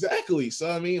Championship. Exactly. So,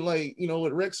 I mean, like,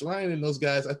 with Rex Ryan and those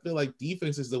guys, I feel like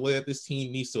defense is the way that this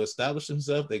team needs to establish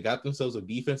themselves. They got themselves a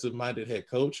defensive-minded head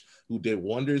coach who did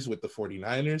wonders with the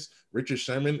 49ers. Richard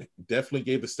Sherman definitely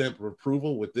gave the stamp of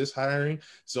approval with this hiring.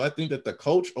 So I think that the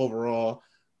coach overall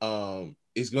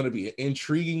is going to be an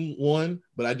intriguing one,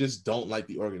 but I just don't like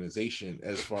the organization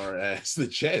as far as the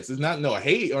Jets. It's not no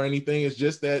hate or anything. It's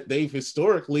just that they've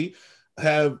historically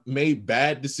have made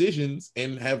bad decisions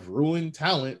and have ruined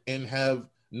talent and have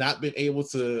not been able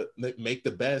to make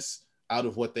the best out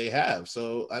of what they have.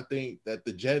 So I think that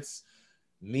the Jets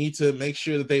need to make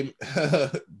sure that they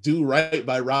do right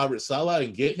by Robert Saleh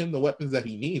and get him the weapons that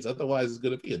he needs. Otherwise, it's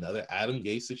going to be another Adam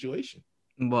Gase situation.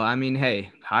 Well, I mean,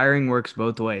 hey, hiring works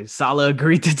both ways. Saleh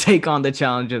agreed to take on the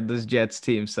challenge of this Jets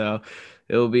team, so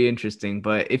it'll be interesting.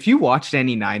 But if you watched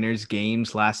any Niners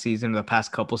games last season or the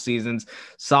past couple seasons,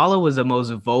 Saleh was the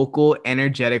most vocal,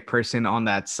 energetic person on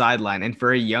that sideline. And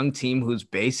for a young team who's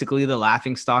basically the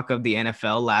laughingstock of the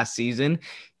NFL last season,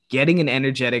 getting an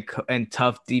energetic and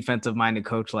tough defensive-minded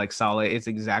coach like Saleh is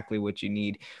exactly what you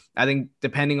need. I think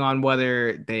depending on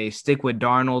whether they stick with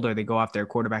Darnold or they go after a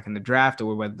quarterback in the draft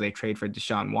or whether they trade for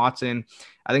Deshaun Watson,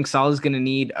 I think Saleh's going to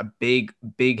need a big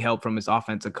help from his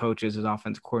offensive coaches, his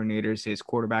offensive coordinators, his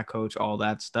quarterback coach, all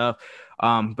that stuff.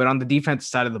 But on the defensive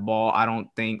side of the ball, I don't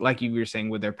think, like you were saying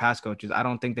with their pass coaches, I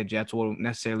don't think the Jets will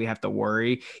necessarily have to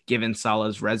worry given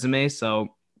Saleh's resume.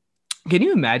 So can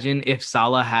you imagine if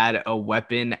Saleh had a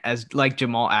weapon as like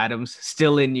Jamal Adams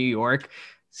still in New York?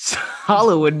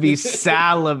 Saleh would be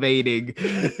salivating.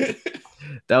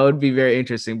 That would be very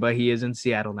interesting, but he is in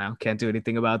Seattle now. Can't do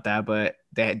anything about that, but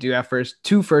they do have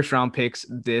two first round picks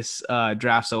this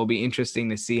draft. So it'll be interesting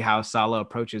to see how Saleh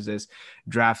approaches this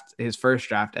draft, his first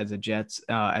draft as a Jets,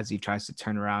 as he tries to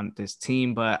turn around this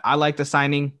team. But I like the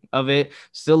signing of it.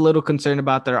 Still a little concerned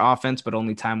about their offense, but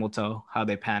only time will tell how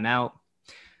they pan out.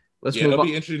 It'll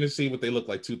be interesting to see what they look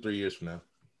like 2-3 years from now.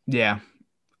 Yeah.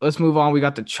 Let's move on. We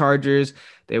got the Chargers.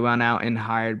 They went out and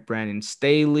hired Brandon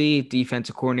Staley,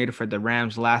 defensive coordinator for the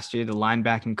Rams last year, the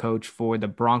linebacking coach for the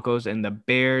Broncos and the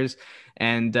Bears.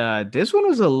 And this one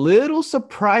was a little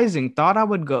surprising. Thought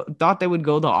they would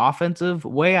go the offensive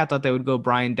way. I thought they would go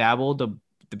Brian Dabble, the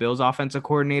Bills offensive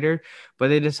coordinator, but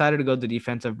they decided to go the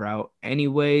defensive route.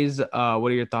 Anyways, what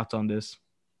are your thoughts on this?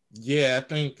 Yeah, I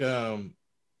think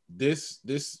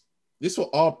this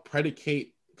will all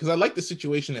predicate, because I like the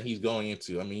situation that he's going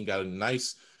into. I mean, you got a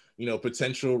nice,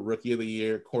 potential rookie of the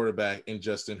year quarterback in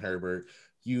Justin Herbert.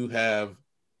 You have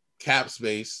cap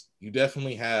space. You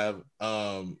definitely have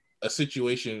a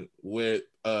situation with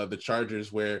the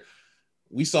Chargers where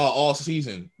we saw all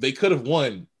season they could have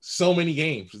won so many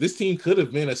games. This team could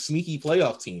have been a sneaky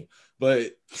playoff team.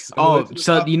 But so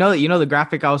you know the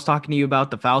graphic I was talking to you about,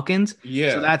 the Falcons?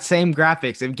 Yeah. So that same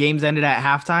graphics, if games ended at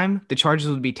halftime, the Chargers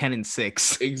would be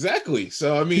 10-6. Exactly.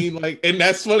 So I mean, and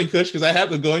that's funny, Kush, because I had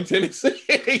them going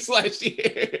 10-6 last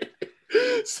year.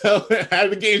 So how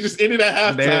the game just ended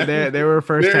at halftime. They were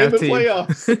first half team. They're in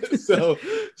the playoffs.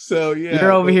 so yeah.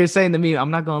 You're over here saying to me,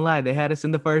 I'm not gonna lie, they had us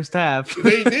in the first half.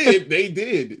 They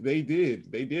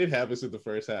did have us in the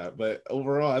first half. But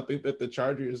overall, I think that the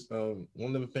Chargers, one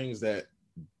of the things that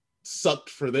sucked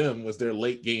for them was their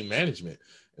late game management,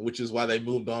 which is why they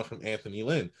moved on from Anthony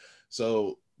Lynn.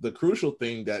 So the crucial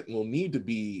thing that will need to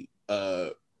be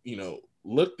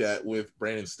looked at with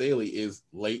Brandon Staley is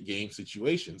late game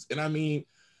situations. And I mean,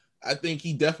 I think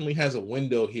he definitely has a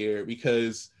window here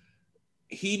because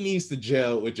he needs to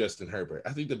gel with Justin Herbert.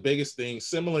 I think the biggest thing,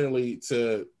 similarly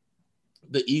to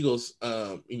the Eagles,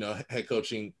 head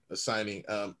coaching signing,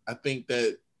 I think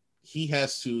that he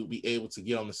has to be able to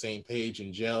get on the same page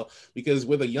and gel, because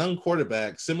with a young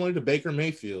quarterback, similar to Baker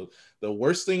Mayfield, the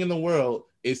worst thing in the world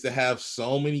is to have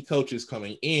so many coaches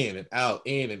coming in and out,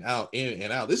 in and out, in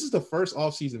and out. This is the first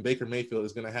offseason Baker Mayfield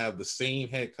is going to have the same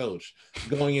head coach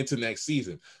going into next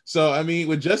season. So, I mean,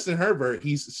 with Justin Herbert,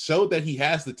 he's showed that he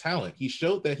has the talent. He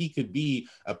showed that he could be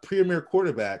a premier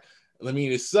quarterback. I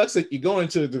mean, it sucks that you go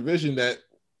into a division that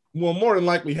will more than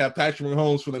likely have Patrick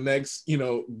Mahomes for the next,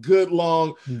 good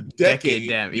long decade.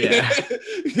 Yeah.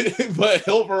 But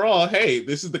overall, hey,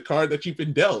 this is the card that you've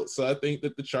been dealt. So I think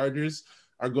that the Chargers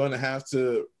are going to have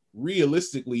to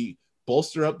realistically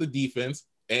bolster up the defense.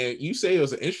 And you say it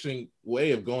was an interesting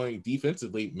way of going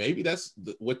defensively. Maybe that's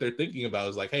what they're thinking about,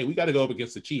 is like, hey, we got to go up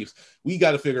against the Chiefs. We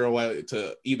got to figure a way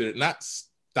to either not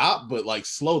stop, but like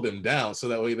slow them down. So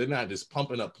that way they're not just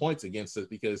pumping up points against us,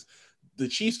 because the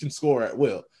Chiefs can score at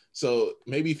will. So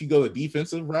maybe if you go the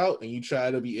defensive route and you try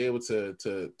to be able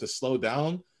to slow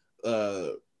down,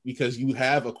 because you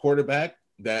have a quarterback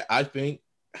that I think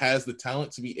has the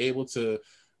talent to be able to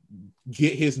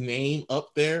get his name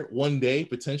up there one day,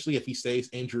 potentially, if he stays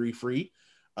injury free.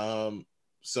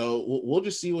 So we'll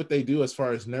just see what they do as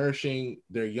far as nourishing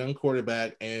their young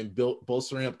quarterback and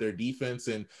bolstering up their defense,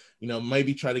 and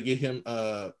maybe try to get him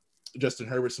Justin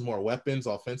Herbert some more weapons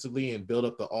offensively and build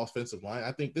up the offensive line.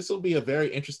 I think this will be a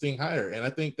very interesting hire. And I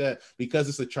think that because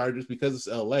it's the Chargers, because it's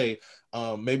LA,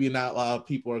 maybe not a lot of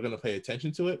people are going to pay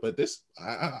attention to it, but this,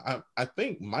 I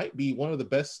think, might be one of the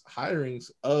best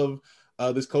hirings of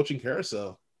this coaching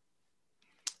carousel.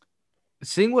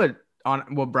 Seeing what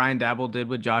Brian Dabble did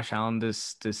with Josh Allen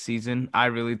this season, I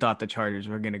really thought the Chargers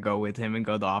were going to go with him and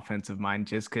go the offensive mind,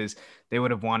 just because they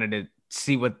would have wanted to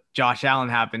see what Josh Allen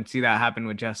happened, see that happen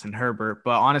with Justin Herbert.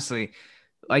 But honestly,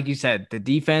 like you said, the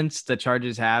defense the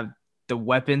Chargers have, the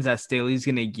weapons that Staley's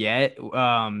going to get,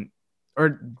 the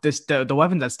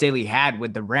weapons that Staley had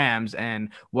with the Rams and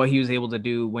what he was able to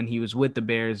do when he was with the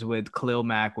Bears, with Khalil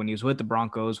Mack, when he was with the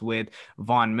Broncos, with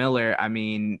Von Miller. I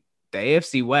mean, the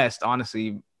AFC West,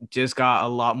 honestly, just got a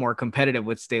lot more competitive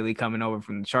with Staley coming over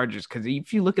from the Chargers. Because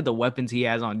if you look at the weapons he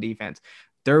has on defense,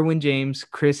 Derwin James,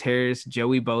 Chris Harris,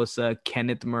 Joey Bosa,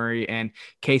 Kenneth Murray, and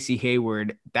Casey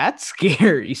Hayward, that's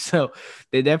scary. So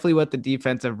they definitely went the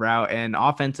defensive route. And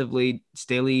offensively,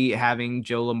 Staley having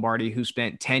Joe Lombardi, who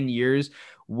spent 10 years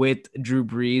with Drew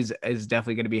Brees, is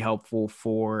definitely going to be helpful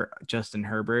for Justin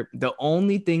Herbert. The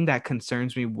only thing that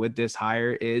concerns me with this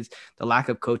hire is the lack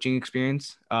of coaching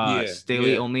experience.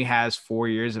 Staley only has 4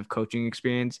 years of coaching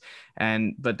experience,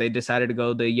 but they decided to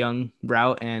go the young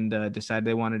route and decided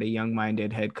they wanted a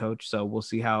young-minded head coach. So we'll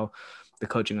see how the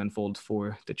coaching unfolds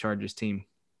for the Chargers team.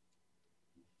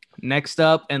 Next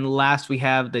up and last, we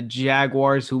have the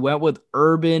Jaguars, who went with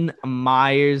Urban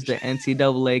Myers, the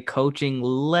NCAA coaching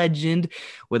legend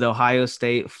with Ohio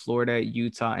State, Florida,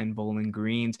 Utah, and Bowling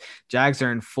Greens. Jags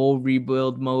are in full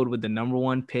rebuild mode with the number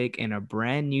 1 pick and a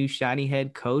brand new shiny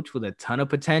head coach with a ton of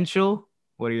potential.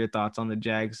 What are your thoughts on the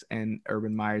Jags and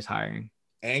Urban Myers hiring?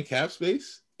 And cap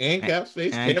space. Can't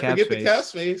forget the cap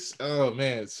space. Oh,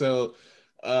 man. So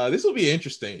this will be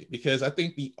interesting because I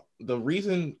think the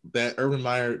reason that Urban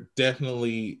Meyer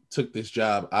definitely took this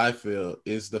job, I feel,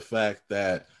 is the fact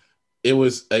that it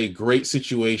was a great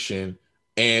situation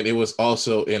and it was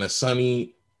also in a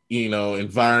sunny,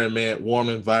 environment, warm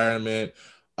environment.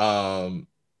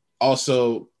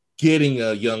 Also getting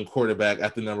a young quarterback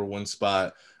at the number 1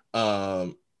 spot.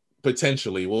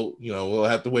 Potentially, we'll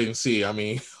have to wait and see. I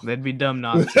mean, they'd be dumb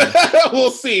not to. We'll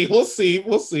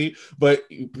see.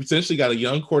 But you potentially got a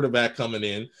young quarterback coming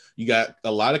in. You got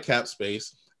a lot of cap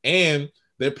space, and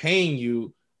they're paying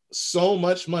you so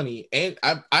much money. And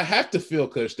I have to feel,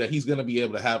 Coach, that he's going to be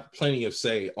able to have plenty of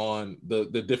say on the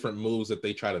different moves that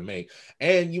they try to make.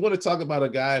 And you want to talk about a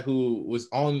guy who was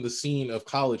on the scene of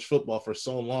college football for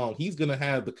so long. He's going to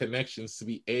have the connections to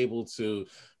be able to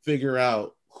figure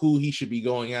out who he should be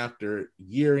going after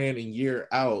year in and year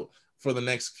out for the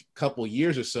next couple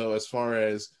years or so, as far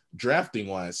as drafting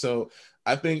wise. So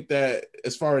I think that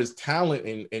as far as talent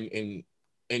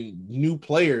and new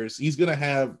players, he's going to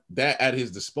have that at his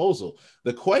disposal.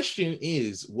 The question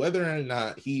is whether or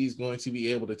not he's going to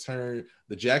be able to turn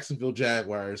the Jacksonville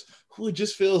Jaguars, who it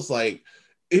just feels like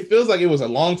it was a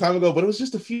long time ago, but it was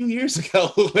just a few years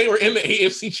ago. They were in the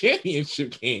AFC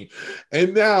Championship game,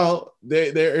 and now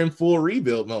they're in full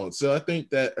rebuild mode. So I think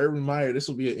that Urban Meyer, this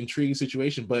will be an intriguing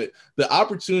situation, but the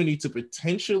opportunity to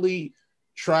potentially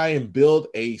try and build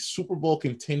a Super Bowl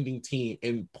contending team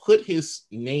and put his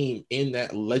name in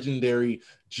that legendary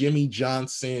Jimmy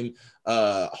Johnson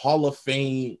Hall of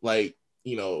Fame,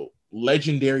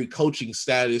 legendary coaching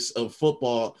status of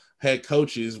football head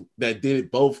coaches that did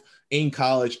it both in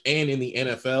college and in the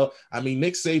NFL. I mean,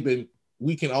 Nick Saban,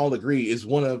 we can all agree, is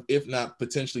one of, if not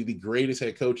potentially the greatest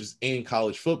head coaches in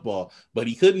college football, but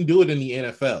he couldn't do it in the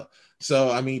NFL. So,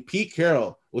 I mean, Pete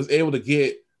Carroll was able to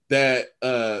get that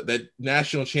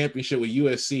national championship with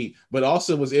USC, but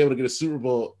also was able to get a Super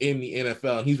Bowl in the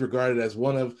NFL. And he's regarded as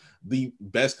one of the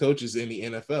best coaches in the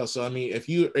NFL. So, I mean, if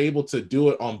you're able to do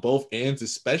it on both ends,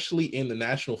 especially in the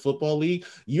National Football League,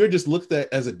 you're just looked at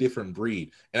as a different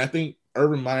breed. And I think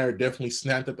Urban Meyer definitely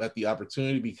snapped up at the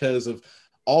opportunity because of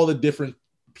all the different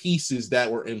pieces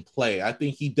that were in play. I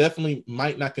think he definitely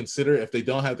might not consider if they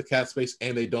don't have the cap space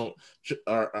and they don't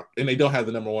have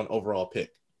the number 1 overall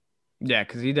pick. Yeah,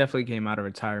 because he definitely came out of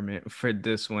retirement for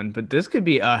this one. But this could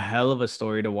be a hell of a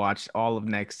story to watch all of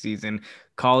next season.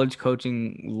 College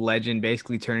coaching legend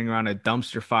basically turning around a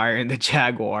dumpster fire in the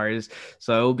Jaguars.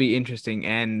 So it'll be interesting.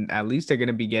 And at least they're going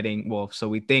to be getting, so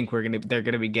we think they're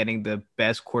going to be getting the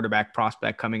best quarterback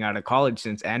prospect coming out of college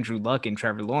since Andrew Luck and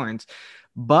Trevor Lawrence.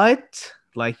 But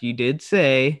like you did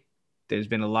say, there's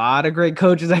been a lot of great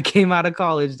coaches that came out of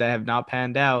college that have not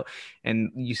panned out. And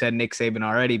you said Nick Saban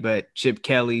already, but Chip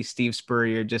Kelly, Steve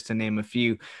Spurrier, just to name a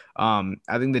few. I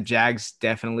think the Jags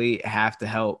definitely have to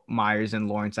help Myers and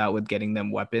Lawrence out with getting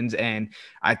them weapons. And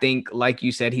I think, like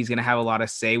you said, he's going to have a lot of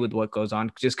say with what goes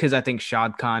on, just because I think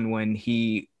Shad Khan,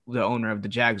 the owner of the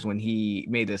Jags, when he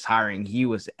made this hiring, he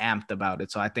was amped about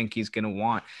it. So I think he's going to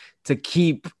want to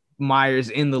keep Myers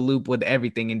in the loop with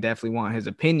everything and definitely want his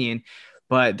opinion.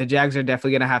 But the Jags are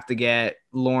definitely going to have to get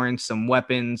Lawrence some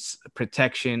weapons,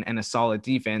 protection, and a solid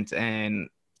defense. And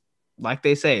like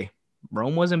they say,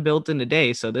 Rome wasn't built in a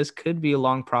day. So this could be a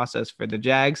long process for the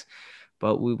Jags,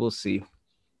 but we will see.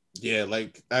 Yeah,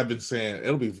 like I've been saying,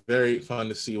 it'll be very fun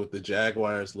to see what the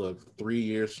Jaguars look 3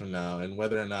 years from now and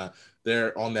whether or not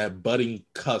they're on that budding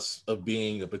cusp of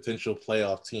being a potential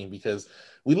playoff team, because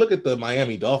we look at the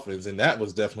Miami Dolphins and that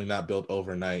was definitely not built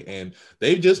overnight, and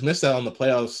they've just missed out on the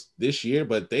playoffs this year,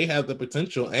 but they have the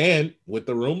potential. And with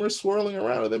the rumors swirling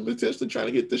around of them potentially trying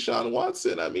to get Deshaun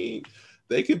Watson, I mean,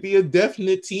 they could be a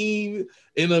definite team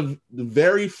in a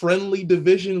very friendly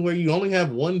division where you only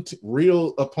have one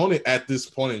real opponent at this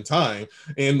point in time,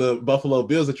 and the Buffalo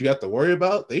Bills that you have to worry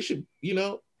about. They should,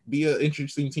 be an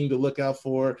interesting team to look out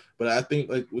for. But I think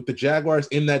like with the Jaguars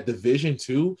in that division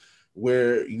too,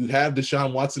 where you have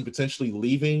Deshaun Watson potentially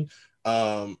leaving,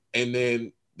 and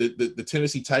then the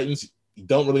Tennessee Titans, you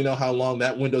don't really know how long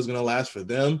that window is going to last for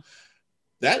them.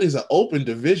 That is an open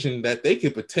division that they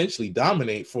could potentially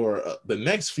dominate for the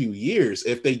next few years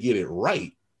if they get it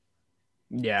right.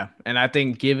 Yeah, and I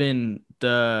think given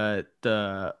what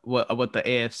the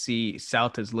AFC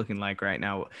South is looking like right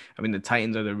now, I mean the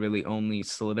Titans are the really only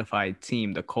solidified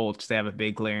team. The Colts, they have a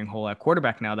big glaring hole at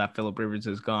quarterback now that Phillip Rivers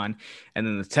is gone, and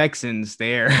then the Texans,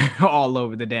 they're all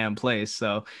over the damn place.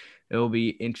 So it will be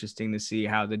interesting to see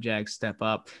how the Jags step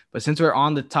up. But since we're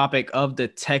on the topic of the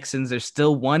Texans, there's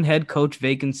still one head coach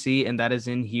vacancy, and that is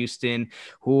in Houston,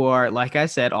 who are, like I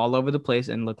said, all over the place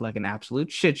and look like an absolute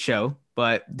shit show.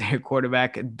 But their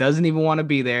quarterback doesn't even want to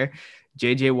be there.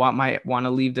 JJ Watt might want to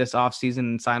leave this offseason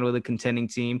and sign with a contending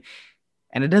team.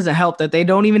 And it doesn't help that they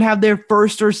don't even have their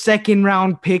first or second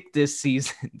round pick this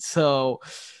season. So,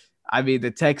 I mean,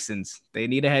 the Texans, they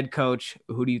need a head coach.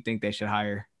 Who do you think they should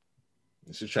hire?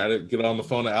 You should try to get on the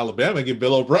phone to Alabama and get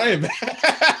Bill O'Brien back.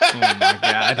 Oh, my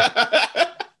God.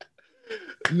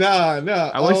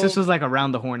 Nah. I wish this was like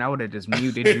around the horn. I would have just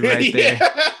muted you right there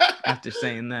after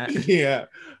saying that. Yeah.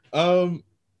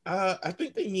 I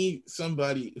think they need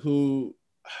somebody who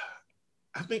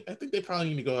I think they probably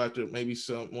need to go after maybe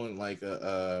someone like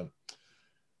an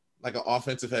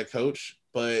offensive head coach,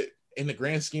 but in the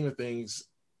grand scheme of things,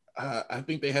 I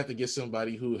think they have to get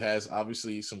somebody who has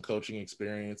obviously some coaching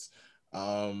experience.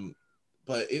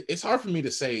 But it's hard for me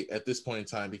to say at this point in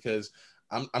time because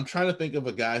I'm trying to think of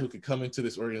a guy who could come into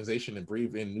this organization and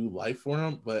breathe in new life for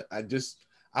him. But I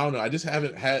don't know. I just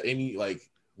haven't had any like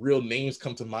real names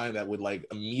come to mind that would like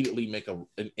immediately make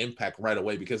an impact right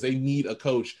away because they need a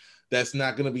coach that's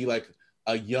not going to be like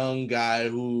a young guy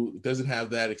who doesn't have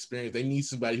that experience. They need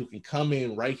somebody who can come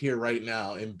in right here, right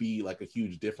now and be like a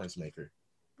huge difference maker.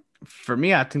 For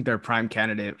me, I think their prime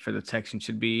candidate for the Texans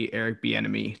should be Eric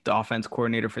Bieniemy, the offense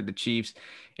coordinator for the Chiefs.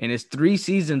 In his 3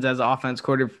 seasons as offense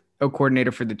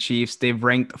coordinator for the Chiefs, they've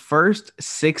ranked first,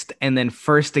 sixth, and then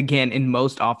first again in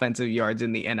most offensive yards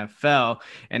in the NFL.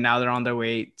 And now they're on their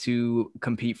way to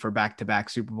compete for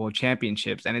back-to-back Super Bowl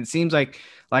championships. And it seems like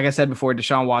I said before,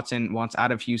 Deshaun Watson wants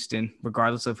out of Houston,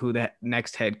 regardless of who the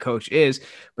next head coach is.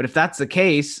 But if that's the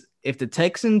case, if the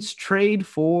Texans trade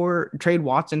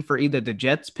Watson for either the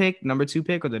Jets pick, number 2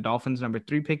 pick, or the Dolphins number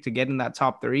 3 pick to get in that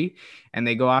top 3, and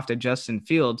they go after Justin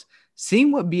Fields,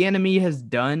 seeing what Bieniemy has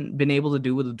been able to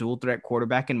do with a dual threat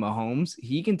quarterback in Mahomes,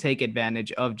 he can take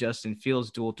advantage of Justin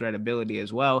Fields' dual threat ability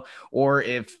as well. Or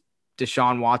if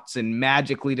Deshaun Watson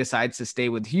magically decides to stay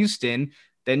with Houston,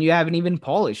 then you have an even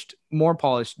more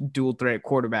polished dual threat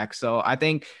quarterback. So I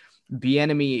think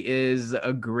Bieniemy is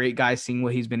a great guy, seeing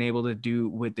what he's been able to do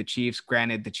with the Chiefs.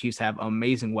 Granted, the Chiefs have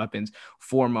amazing weapons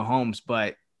for Mahomes,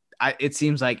 but it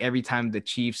seems like every time the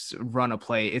Chiefs run a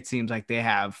play, it seems like they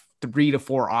have 3 to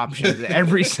 4 options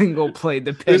every single play.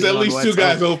 There's at least 2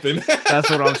 guys open. That's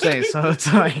what I'm saying. So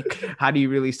it's like, how do you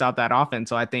really stop that offense?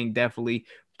 So I think definitely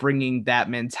bringing that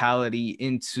mentality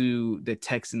into the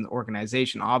Texans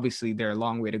organization. Obviously, they're a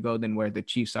long way to go than where the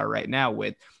Chiefs are right now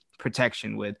with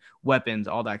protection, with weapons,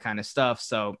 all that kind of stuff.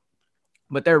 So,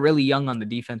 but they're really young on the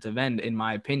defensive end, in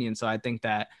my opinion. So I think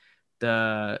that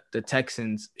the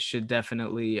Texans should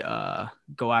definitely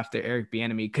go after Eric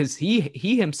Bieniemy because he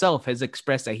himself has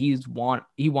expressed that he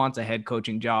wants a head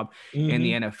coaching job in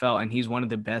the NFL, and he's one of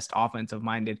the best offensive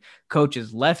minded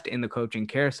coaches left in the coaching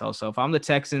carousel. So if I'm the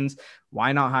Texans,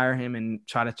 why not hire him and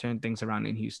try to turn things around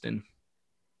in Houston?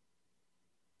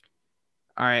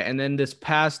 All right, and then this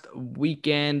past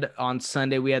weekend on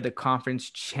Sunday, we had the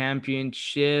conference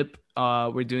championship.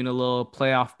 We're doing a little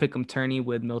playoff pick'em tourney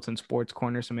with Milton Sports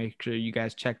Corner, so make sure you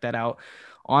guys check that out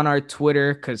on our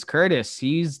Twitter. Because Curtis,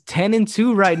 he's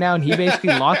 10-2 right now, and he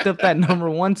basically locked up that number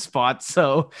 1 spot.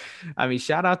 So, I mean,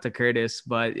 shout out to Curtis.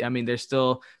 But I mean, there's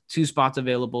still 2 spots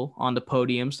available on the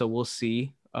podium, so we'll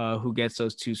see who gets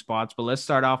those 2 spots. But let's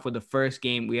start off with the first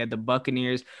game. We had the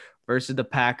Buccaneers versus the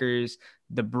Packers.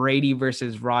 The Brady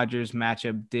versus Rodgers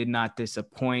matchup did not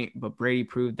disappoint, but Brady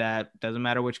proved that doesn't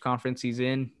matter which conference he's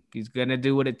in, he's going to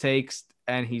do what it takes,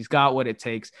 and he's got what it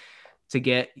takes to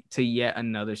get to yet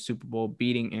another Super Bowl,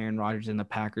 beating Aaron Rodgers and the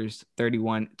Packers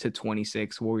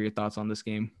 31-26. What were your thoughts on this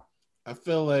game? I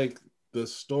feel like the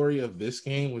story of this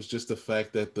game was just the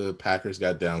fact that the Packers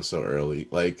got down so early.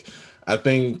 Like, I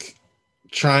think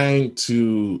trying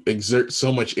to exert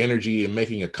so much energy and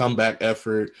making a comeback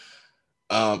effort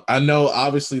I know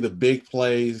obviously the big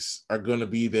plays are going to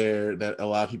be there that a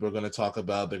lot of people are going to talk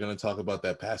about. They're going to talk about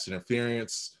that pass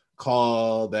interference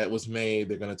call that was made.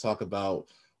 They're going to talk about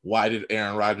why did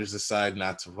Aaron Rodgers decide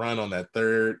not to run on that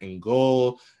 3rd and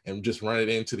goal and just run it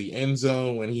into the end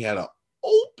zone when he had an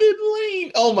open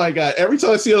lane. Oh my God. Every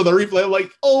time I see it on the replay, I'm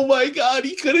like, oh my God,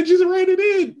 he could have just ran it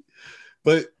in.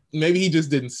 But maybe he just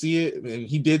didn't see it. And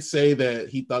he did say that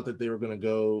he thought that they were going to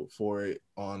go for it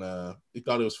on he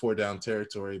thought it was 4 down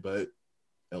territory, but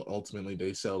ultimately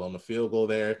they settled on the field goal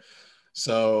there.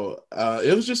 So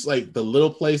it was just like the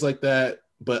little plays like that,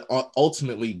 but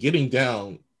ultimately getting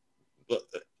down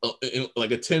in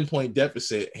like a 10-point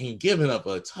deficit and giving up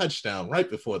a touchdown right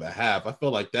before the half. I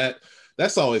feel like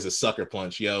that's always a sucker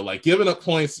punch, yo. Like giving up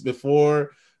points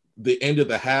before the end of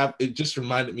the half, it just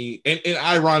reminded me, and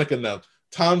ironic enough,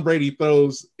 Tom Brady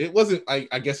throws, it wasn't,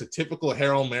 I guess, a typical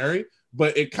Hail Mary,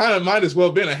 but it kind of might as well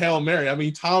have been a Hail Mary. I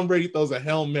mean, Tom Brady throws a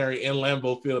Hail Mary in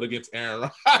Lambeau Field against Aaron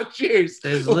Rodgers.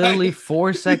 There's literally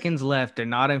 4 seconds left. They're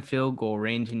not in field goal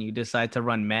range, and you decide to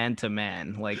run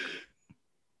man-to-man. Like,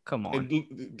 come on.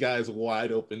 And guys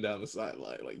wide open down the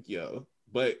sideline. Like, yo.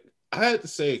 But I had to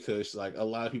say, Kush, like, a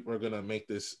lot of people are going to make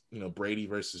this, Brady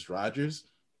versus Rodgers.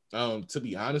 To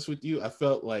be honest with you, I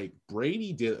felt like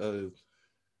Brady did a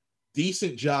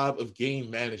decent job of game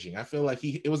managing. I feel like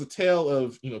it was a tale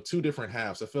of 2 different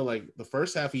halves. I feel like the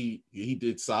first half he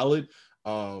did solid,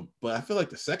 but I feel like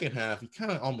the second half he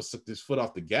kind of almost took his foot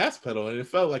off the gas pedal, and it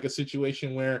felt like a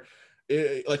situation where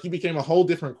he became a whole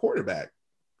different quarterback.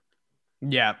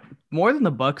 Yeah, more than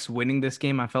the Bucs winning this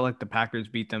game, I felt like the Packers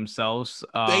beat themselves.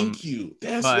 Thank you.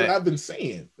 That's what I've been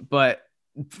saying. But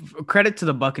credit to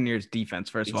the Buccaneers defense,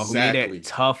 first of all, who made it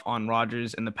tough on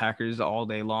Rodgers and the Packers all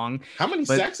day long. How many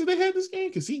sacks did they have this game?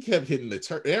 Because he kept hitting the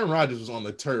turf. Aaron Rodgers was on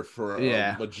the turf for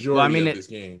a majority of this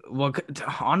game. Well,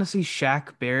 honestly,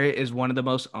 Shaq Barrett is one of the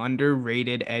most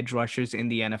underrated edge rushers in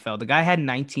the NFL. The guy had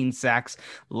 19 sacks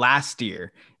last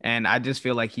year, and I just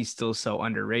feel like he's still so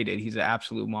underrated. He's an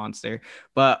absolute monster.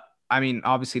 But, I mean,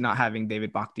 obviously not having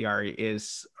David Bakhtiari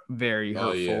is very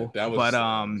hurtful. Yeah. That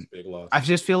was big loss. I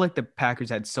just feel like the Packers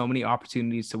had so many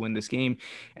opportunities to win this game,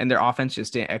 and their offense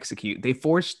just didn't execute. They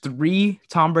forced 3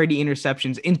 Tom Brady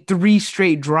interceptions in 3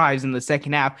 straight drives in the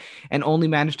second half and only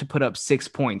managed to put up 6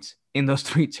 points in those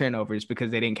 3 turnovers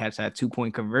because they didn't catch that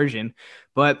 2-point conversion.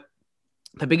 But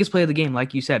the biggest play of the game,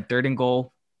 like you said, 3rd and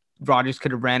goal, Rodgers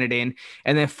could have ran it in,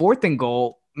 and then 4th and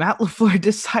goal, Matt LaFleur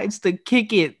decides to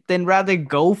kick it than rather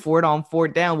go for it on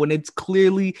 4th down when it's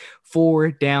clearly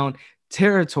 4 down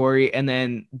territory. And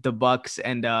then the Bucs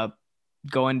end up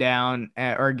going down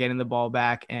or getting the ball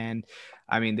back. And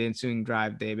I mean, the ensuing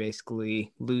drive, they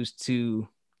basically lose to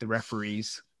the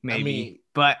referees, maybe.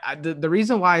 But the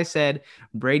reason why I said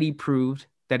Brady proved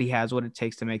that he has what it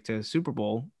takes to make to a Super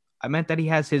Bowl, I meant that he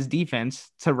has his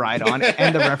defense to ride on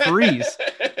and the referees.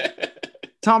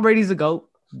 Tom Brady's a GOAT.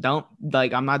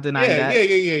 I'm not denying that.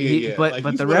 Yeah. But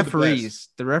the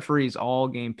referees all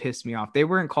game pissed me off. They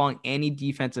weren't calling any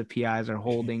defensive PIs or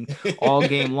holding all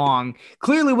game long.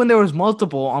 Clearly, when there was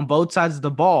multiple on both sides of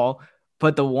the ball,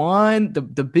 but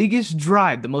the biggest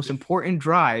drive, the most important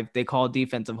drive, they called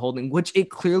defensive holding, which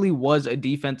it clearly was a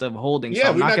defensive holding. Yeah, so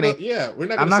I'm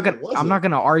not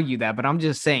gonna argue that, but I'm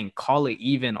just saying call it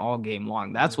even all game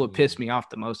long. That's what pissed me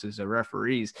off the most is the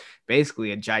referees.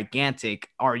 Basically, a gigantic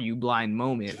 "are you blind"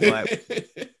 moment. But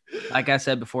like I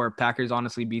said before, Packers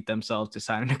honestly beat themselves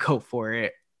deciding to go for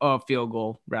it, a field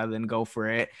goal rather than go for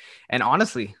it. And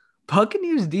honestly,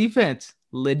 Buccaneers defense,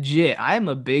 legit. I am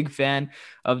a big fan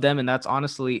of them, and that's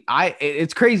honestly,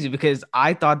 it's crazy because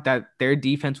I thought that their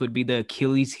defense would be the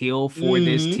Achilles heel for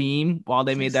this team while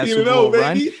they made that Super Bowl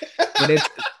run, but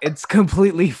it's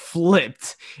completely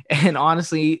flipped. And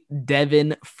honestly,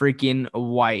 Devin freaking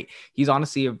White, he's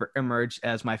honestly emerged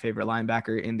as my favorite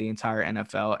linebacker in the entire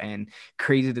NFL, and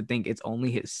crazy to think it's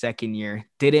only his 2nd year.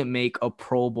 Didn't make a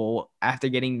Pro Bowl after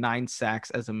getting 9 sacks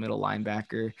as a middle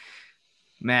linebacker.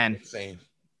 Man,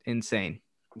 insane.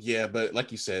 Yeah, but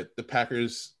like you said, the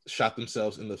Packers shot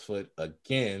themselves in the foot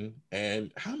again.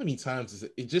 And how many times is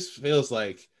it? It just feels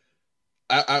like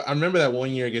I remember that one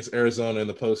year against Arizona in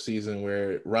the postseason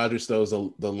where Rodgers throws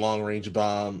the long range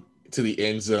bomb to the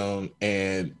end zone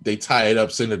and they tie it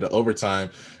up, send it to overtime,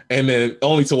 and then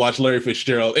only to watch Larry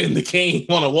Fitzgerald in the game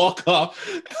on a walk off.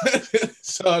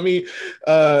 So I mean,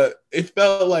 it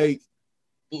felt like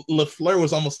LaFleur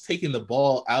was almost taking the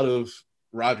ball out of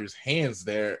Rodgers' hands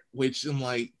there, which I'm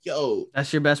like, yo,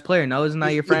 that's your best player. No, isn't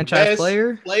that your franchise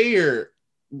player?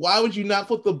 Why would you not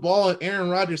put the ball in Aaron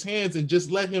Rodgers' hands and just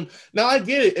let him? Now I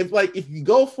get it. If you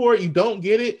go for it, you don't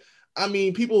get it. I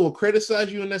mean, people will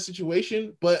criticize you in that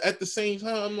situation, but at the same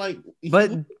time, I'm like,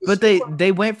 but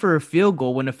they went for a field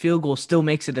goal when a field goal still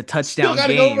makes it a touchdown still got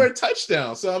to game. go over a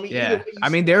touchdown. So I mean, either Yeah, way, I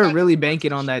mean they were really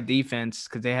banking on that defense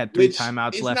because they had 3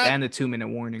 timeouts left and the 2-minute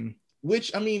warning.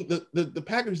 Which I mean, the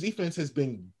Packers defense has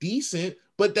been decent,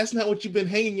 but that's not what you've been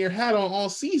hanging your hat on all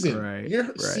season.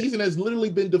 Your season has literally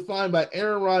been defined by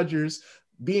Aaron Rodgers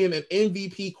being an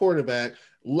MVP quarterback,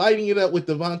 lighting it up with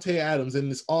Devontae Adams in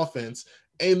this offense,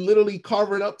 and literally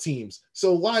carving up teams.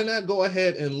 So why not go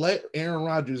ahead and let Aaron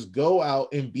Rodgers go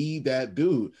out and be that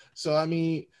dude? So I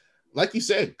mean, like you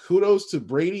said, kudos to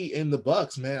Brady and the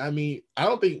Bucks, man. I mean, I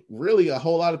don't think really a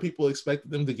whole lot of people expected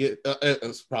them to get,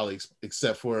 probably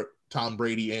except for Tom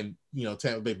Brady and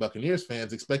Tampa Bay Buccaneers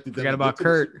fans expected them to get to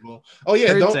the Super Bowl. Oh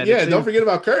yeah, don't forget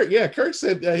about Kurt. Yeah, Kurt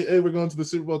said hey, we're going to the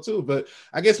Super Bowl too. But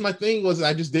I guess my thing was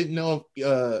I just didn't know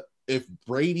if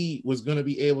Brady was going to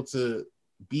be able to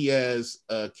be as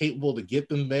capable to get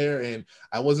them there, and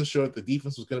I wasn't sure if the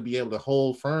defense was going to be able to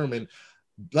hold firm. And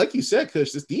like you said,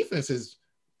 Kush, this defense has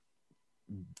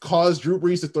caused Drew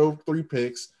Brees to throw 3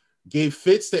 picks, gave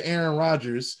fits to Aaron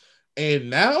Rodgers, and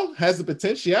now has the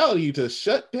potentiality to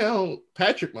shut down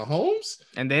Patrick Mahomes.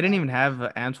 And they didn't even have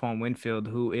Antoine Winfield,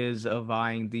 who is a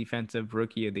vying defensive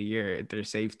rookie of the year at their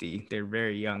safety. They're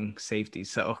very young safety.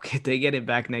 So if they get it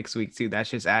back next week too, that's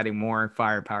just adding more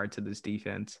firepower to this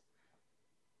defense.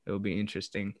 It will be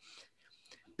interesting.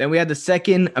 Then we had the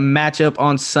second matchup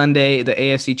on Sunday, the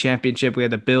AFC Championship. We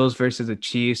had the Bills versus the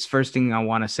Chiefs. First thing I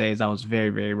want to say is I was very,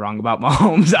 very wrong about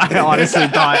Mahomes. I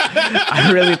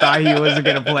really thought he wasn't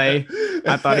going to play.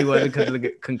 I thought he wasn't because of the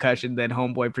concussion. Then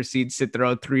homeboy proceeds to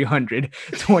throw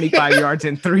 325 yards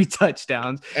and 3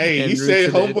 touchdowns. Hey, you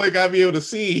said homeboy got to be able to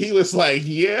see. He was like,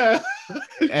 yeah,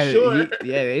 sure.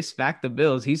 They smacked the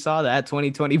Bills. He saw that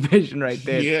 20/20 vision right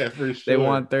there. Yeah, for sure. They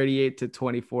won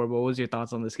 38-24. What was your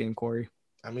thoughts on this game, Corey?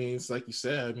 I mean, it's like you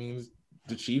said. I mean,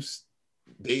 the Chiefs,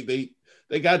 they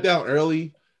got down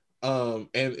early, and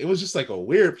it was just like a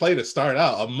weird play to start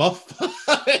out, a muff,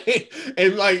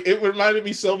 and like it reminded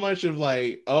me so much of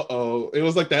like, it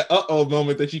was like that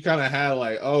moment that you kind of had,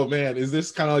 like, oh man, is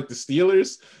this kind of like the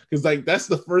Steelers? Because like that's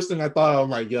the first thing I thought. I'm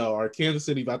like, yo, are Kansas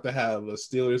City about to have a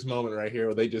Steelers moment right here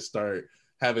where they just start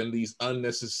having these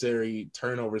unnecessary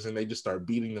turnovers and they just start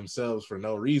beating themselves for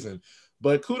no reason?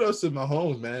 But kudos to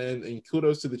Mahomes, man, and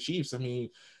kudos to the Chiefs. I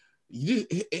mean, you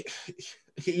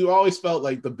always felt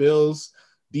like the Bills'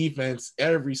 defense,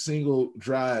 every single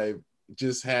drive,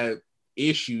 just had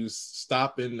issues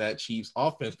stopping that Chiefs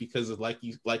offense because of like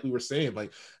we were saying,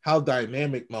 like how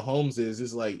dynamic Mahomes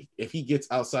is like if he gets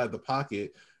outside the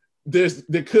pocket,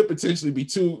 there could potentially be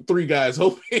 2-3 guys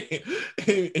open,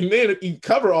 and then if you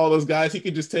cover all those guys, he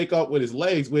could just take off with his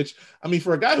legs, which I mean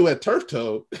for a guy who had turf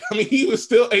toe, I mean he was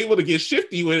still able to get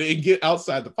shifty with it and get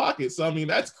outside the pocket. So I mean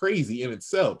that's crazy in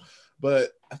itself. But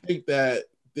I think that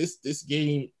this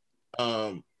game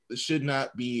should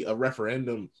not be a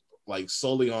referendum like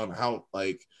solely on how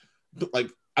like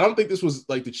I don't think this was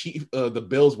like the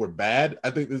Bills were bad. I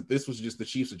think this was just the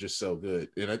Chiefs are just so good.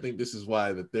 And I think this is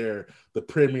why that they're the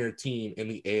premier team in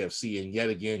the AFC and yet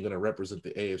again going to represent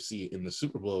the AFC in the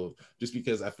Super Bowl, just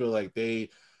because I feel like they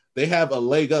have a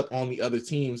leg up on the other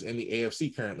teams in the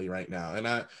AFC currently right now. And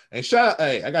I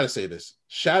got to say this,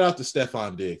 shout out to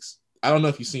Stephon Diggs. I don't know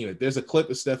if you've seen it. There's a clip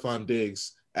of Stephon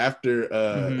Diggs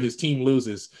after his team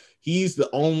loses. He's the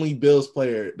only Bills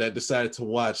player that decided to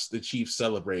watch the Chiefs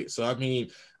celebrate. So, I mean,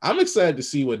 I'm excited to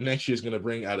see what next year's going to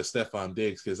bring out of Stephon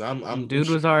Diggs because Dude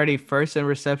was already first in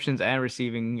receptions and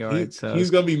receiving yards. So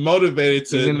he's going to be motivated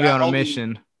to he's going to be on a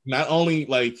mission. Not only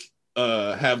like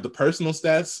have the personal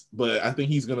stats, but I think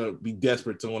he's going to be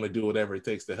desperate to want to do whatever it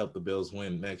takes to help the Bills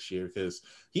win next year because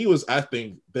he was, I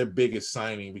think, their biggest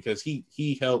signing because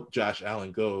he helped Josh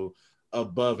Allen go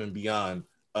above and beyond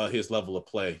his level of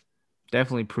play.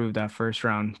 Definitely proved that first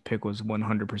round pick was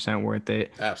 100% worth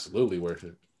it. Absolutely worth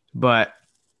it. But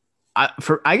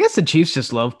I guess the Chiefs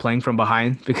just love playing from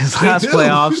behind because last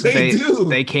playoffs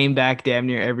they came back damn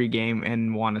near every game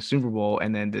and won a Super Bowl.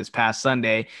 And then this past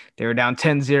Sunday, they were down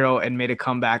 10-0 and made a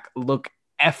comeback look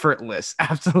effortless,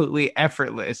 absolutely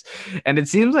effortless. And it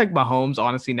seems like Mahomes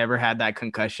honestly never had that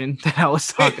concussion that I was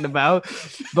talking about.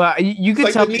 But you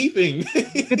could tell anything.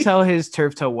 You could tell his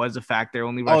turf toe was a factor.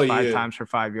 Only rushed 5 times for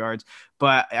 5 yards.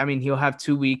 But I mean, he'll have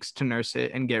 2 weeks to nurse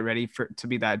it and get ready to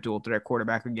be that dual threat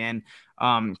quarterback again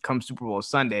come Super Bowl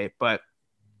Sunday. But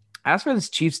as for this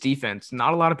Chiefs defense,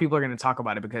 not a lot of people are going to talk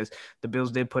about it because the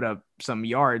Bills did put up some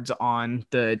yards on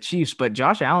the Chiefs, but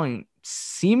Josh Allen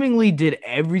seemingly did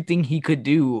everything he could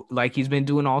do like he's been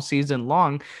doing all season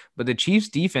long. But the Chiefs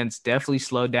defense definitely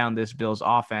slowed down this Bills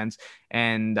offense.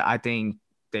 And I think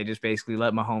they just basically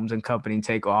let Mahomes and company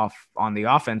take off on the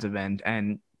offensive end.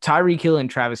 And Tyreek Hill and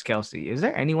Travis Kelce, is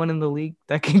there anyone in the league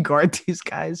that can guard these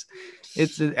guys?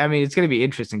 It's going to be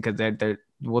interesting because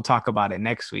we'll talk about it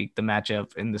next week, the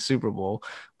matchup in the Super Bowl.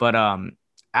 But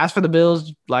as for the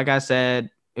Bills, like I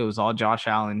said, it was all Josh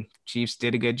Allen. Chiefs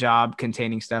did a good job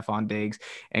containing Stephon Diggs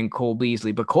and Cole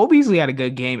Beasley. But Cole Beasley had a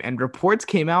good game, and reports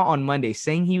came out on Monday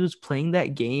saying he was playing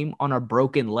that game on a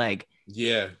broken leg.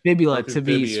 Yeah. Fibula to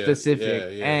be fibula.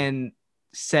 specific. Yeah. And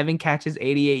 7 catches,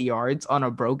 88 yards on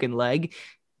a broken leg.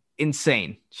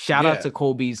 Insane. Shout out to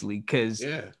Cole Beasley because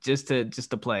just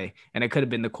to play. And it could have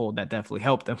been the cold that definitely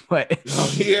helped him. But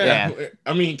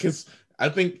I mean, because I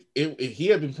think he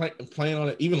had been playing on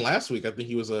it even last week. I think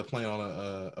he was playing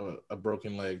on a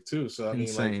broken leg too. So I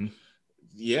mean,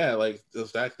 like the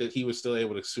fact that he was still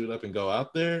able to suit up and go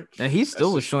out there, and he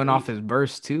still was showing off his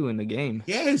burst too in the game.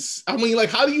 Yes, I mean, like,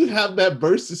 how do you have that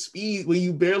burst of speed when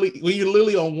you're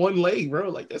literally on one leg, bro?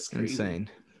 Like, that's crazy.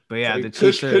 Insane. But yeah, like, the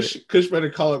Chiefs Kush better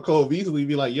call up Cole Beasley and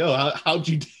be like, "Yo, how'd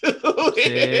you do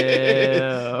it?"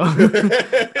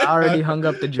 I already hung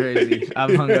up the jersey.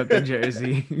 I've hung up the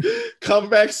jersey.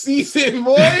 Comeback season,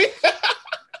 boy.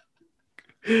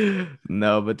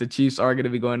 No, but the Chiefs are going to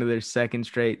be going to their second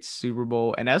straight Super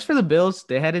Bowl. And as for the Bills,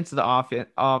 they head into the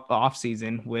off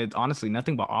season with honestly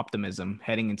nothing but optimism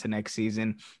heading into next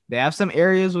season. They have some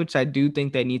areas which I do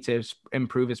think they need to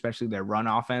improve, especially their run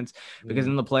offense, because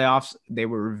in the playoffs they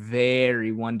were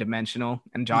very one-dimensional,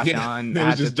 and Josh Allen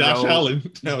had to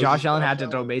throw. Josh Allen had to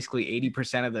throw basically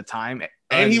 80% of the time,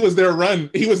 and he was their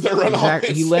run. He was their run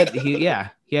offense. He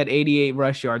had 88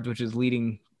 rush yards, which is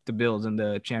leading the Bills in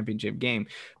the championship game.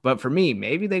 But for me,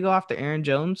 maybe they go after Aaron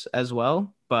Jones as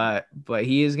well, but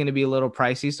he is going to be a little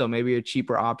pricey, so maybe a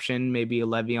cheaper option, maybe a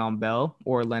Le'Veon Bell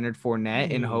or Leonard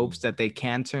Fournette in hopes that they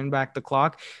can turn back the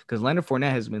clock, because Leonard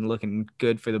Fournette has been looking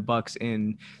good for the Bucs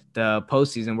in the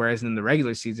postseason, whereas in the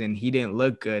regular season he didn't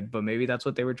look good. But maybe that's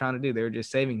what they were trying to do. They were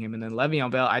just saving him. And then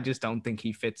Le'Veon Bell, I just don't think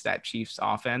he fits that Chiefs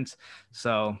offense,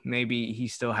 so maybe he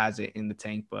still has it in the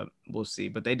tank, but we'll see.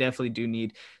 But they definitely do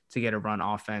need to get a run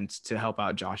offense to help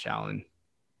out Josh Allen.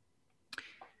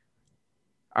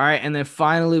 All right, and then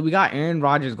finally we got Aaron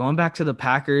Rodgers going back to the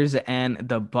Packers and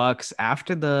the Bucs.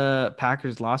 After the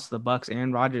Packers lost to the Bucs,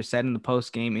 Aaron Rodgers said in the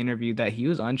post-game interview that he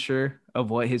was unsure of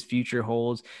what his future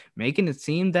holds, making it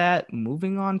seem that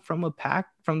moving on from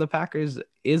the Packers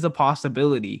is a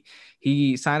possibility.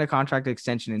 He signed a contract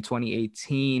extension in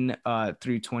 2018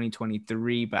 through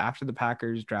 2023, but after the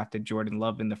Packers drafted Jordan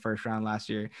Love in the first round last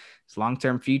year, his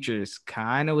long-term futures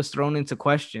kind of was thrown into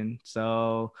question.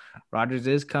 So Rodgers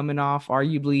is coming off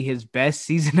arguably his best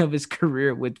season of his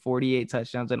career with 48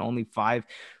 touchdowns and only 5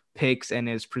 picks, and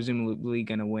is presumably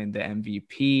going to win the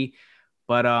MVP.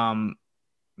 But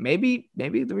maybe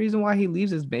the reason why he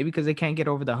leaves is maybe because they can't get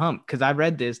over the hump. Because I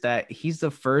read this, that he's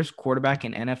the first quarterback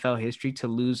in NFL history to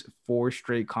lose 4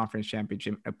 straight conference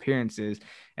championship appearances.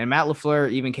 And Matt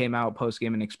LaFleur even came out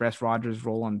post-game and expressed Rodgers'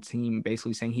 role on the team,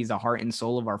 basically saying he's the heart and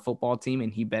soul of our football team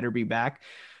and he better be back.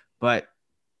 But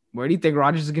where do you think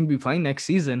Rodgers is going to be playing next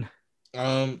season?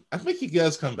 I think he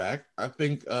does come back. I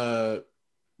think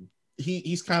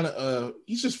he's kind of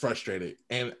he's just frustrated,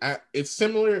 and it's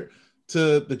similar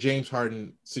to the James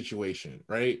Harden situation,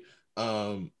 right?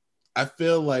 I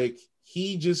feel like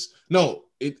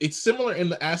it's similar in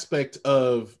the aspect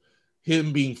of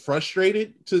him being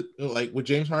frustrated to like with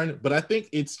James Harden, but I think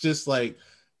it's just like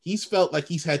he's felt like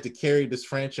he's had to carry this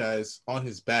franchise on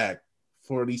his back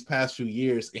for these past few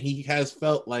years, and he has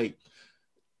felt like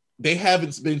they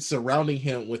haven't been surrounding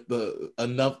him with the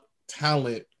enough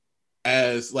talent.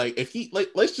 As like, if he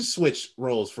let's just switch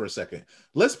roles for a second.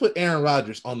 Let's put Aaron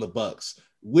Rodgers on the Bucs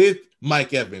with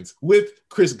Mike Evans, with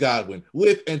Chris Godwin,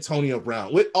 with Antonio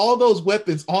Brown, with all those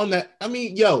weapons on that. I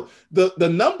mean, the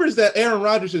numbers that Aaron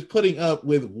Rodgers is putting up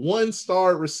with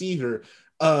 1-star receiver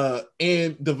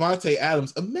and Devontae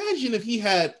Adams. Imagine if he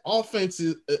had an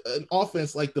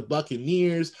offense like the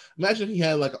Buccaneers. Imagine if he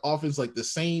had like an offense like the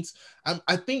Saints.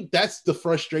 I think that's the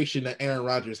frustration that Aaron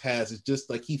Rodgers has. Is just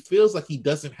like he feels like he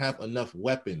doesn't have enough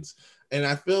weapons. And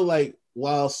I feel like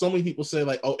while so many people say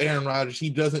like, "Oh, Aaron Rodgers, he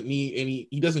doesn't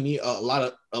need a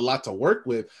lot to work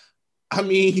with." I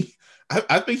mean,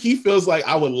 I think he feels like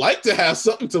I would like to have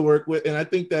something to work with, and I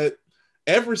think that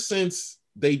ever since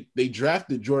they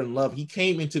drafted Jordan Love, he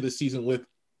came into the season with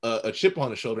a chip on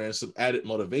his shoulder and some added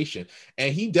motivation.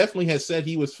 And he definitely has said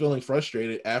he was feeling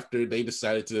frustrated after they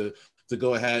decided to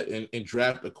go ahead and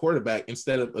draft a quarterback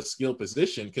instead of a skill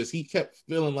position, because he kept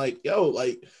feeling like,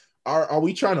 are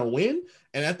we trying to win?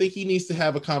 And I think he needs to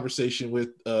have a conversation with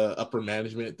upper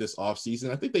management this offseason.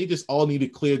 I think they just all need to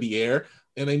clear the air,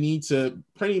 and they need to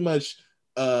pretty much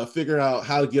figure out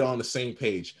how to get on the same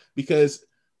page, because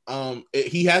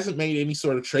he hasn't made any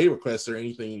sort of trade requests or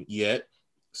anything yet.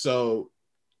 So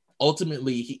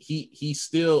ultimately, he's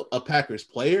still a Packers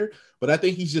player, but I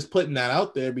think he's just putting that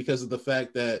out there because of the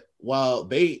fact that while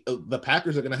the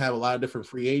Packers are going to have a lot of different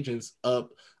free agents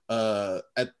up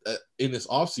in this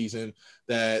offseason,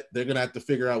 that they're going to have to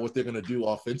figure out what they're going to do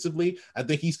offensively. I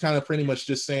think he's kind of pretty much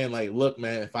just saying, like, look,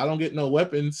 man, if I don't get no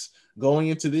weapons going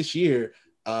into this year,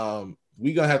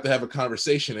 we're going to have a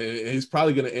conversation, and he's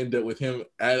probably going to end up with him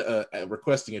at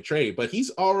requesting a trade. But he's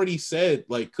already said,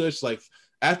 like, Kush, like,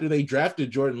 after they drafted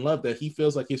Jordan Love, that he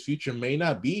feels like his future may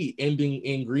not be ending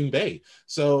in Green Bay.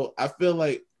 So I feel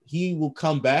like he will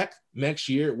come back next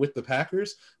year with the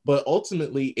Packers, but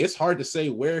ultimately it's hard to say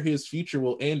where his future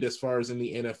will end as far as in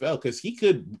the NFL, because he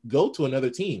could go to another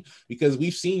team, because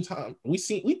we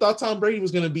thought Tom Brady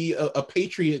was going to be a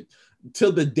Patriot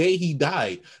till the day he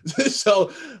died.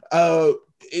 So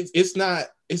it's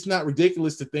not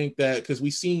ridiculous to think that, because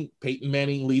we've seen Peyton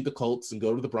Manning leave the Colts and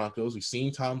go to the Broncos. We've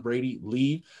seen Tom Brady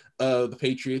leave the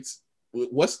Patriots.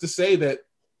 What's to say that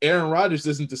Aaron Rodgers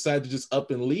doesn't decide to just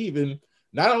up and leave, and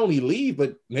not only leave,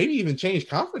 but maybe even change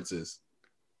conferences?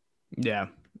 Yeah,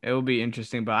 it will be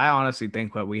interesting. But I honestly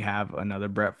think that we have another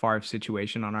Brett Favre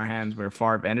situation on our hands, where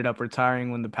Favre ended up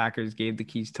retiring when the Packers gave the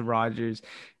keys to Rodgers,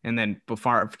 and then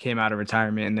Favre came out of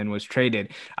retirement and then was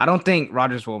traded. I don't think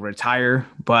Rodgers will retire,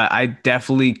 but I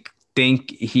definitely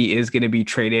think he is going to be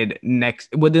traded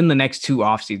within the next 2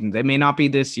 off seasons. It may not be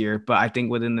this year, but I think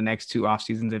within the next 2 off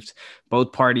seasons, if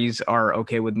both parties are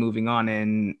okay with moving on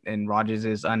and Rodgers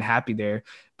is unhappy there.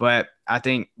 But I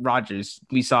think Rodgers,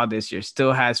 we saw this year,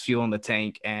 still has fuel in the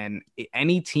tank, and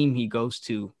any team he goes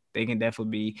to, they can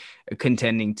definitely be a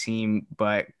contending team.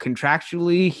 But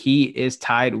contractually, he is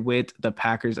tied with the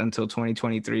Packers until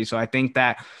 2023. So I think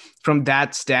that from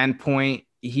that standpoint,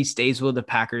 he stays with the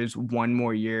Packers 1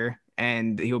 more year,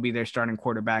 and he'll be their starting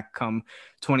quarterback come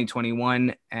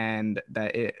 2021.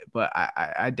 But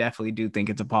I definitely do think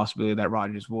it's a possibility that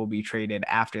Rodgers will be traded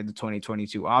after the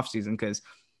 2022 offseason, because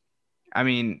I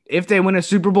mean, if they win a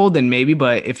Super Bowl, then maybe,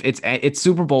 but if it's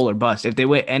Super Bowl or bust. If they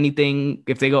go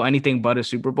anything but a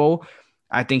Super Bowl,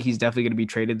 I think he's definitely going to be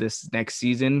traded this next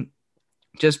season.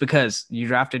 Just because you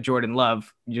drafted Jordan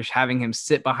Love, you're having him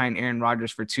sit behind Aaron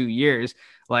Rodgers for 2 years.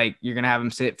 Like, you're going to have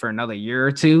him sit for another year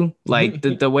or 2. Like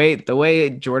the way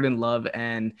Jordan Love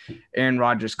and Aaron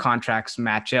Rodgers contracts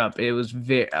match up, it was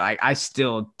I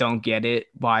still don't get it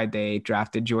why they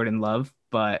drafted Jordan Love.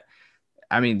 But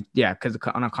I mean, yeah, because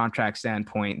on a contract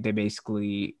standpoint, they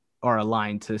basically are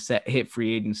aligned to hit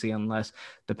free agency unless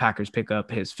the Packers pick up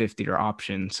his 5th-year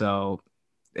option. So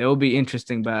it will be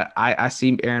interesting, but I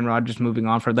see Aaron Rodgers moving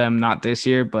on for them, not this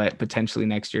year, but potentially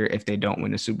next year if they don't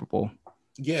win a Super Bowl.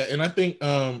 Yeah, and I think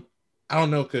I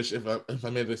don't know, Kush, if I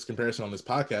made this comparison on this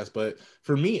podcast, but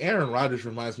for me, Aaron Rodgers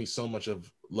reminds me so much of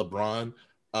LeBron,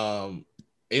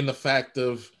 in the fact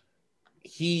of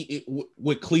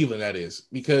with Cleveland, that is,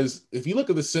 because if you look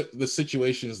at the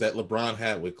situations that LeBron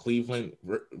had with Cleveland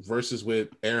versus with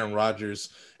Aaron Rodgers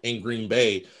in Green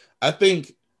Bay, I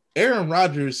think Aaron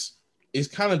Rodgers is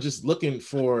kind of just looking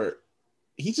for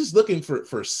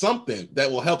something that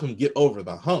will help him get over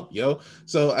the hump, yo.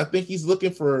 So I think he's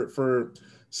looking for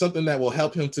something that will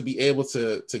help him to be able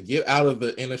to get out of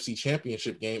the NFC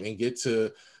Championship game and get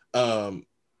to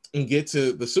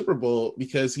the Super Bowl,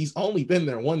 because he's only been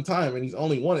there one time and he's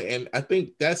only won it. And I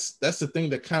think that's the thing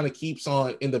that kind of keeps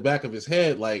on in the back of his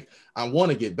head. Like, I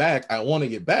want to get back,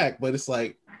 but it's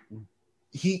like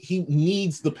he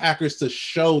needs the Packers to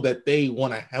show that they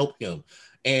want to help him.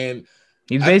 And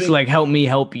he's basically like, help me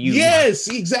help you. Yes,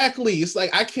 exactly. It's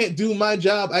like, I can't do my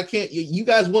job. You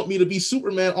guys want me to be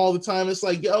Superman all the time. It's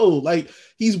like, yo, like,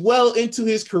 he's well into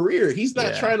his career. He's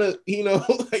not trying to,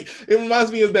 like, it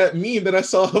reminds me of that meme that I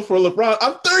saw for LeBron.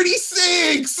 I'm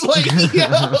 36. Like,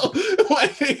 yo,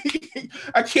 like,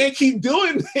 I can't keep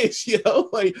doing this, yo.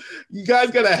 Like, you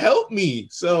guys got to help me.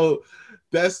 So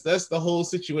that's the whole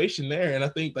situation there. And I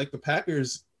think, like, the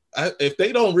Packers, if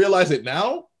they don't realize it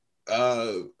now,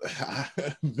 then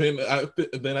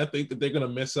I think that they're going to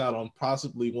miss out on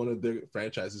possibly one of their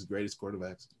franchise's greatest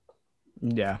quarterbacks.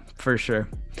 Yeah, for sure.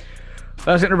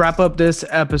 That's going to wrap up this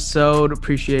episode.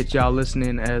 Appreciate y'all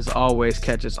listening. As always,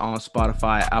 catch us on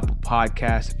Spotify, Apple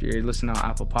Podcasts. If you're listening on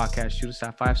Apple Podcasts, shoot us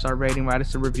that 5-star rating, write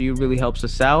us a review. Really helps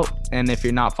us out. And if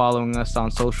you're not following us on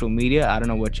social media, I don't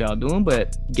know what y'all doing,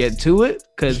 but get to it,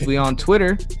 because we on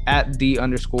Twitter at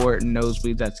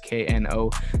 @the_nosebleeds. That's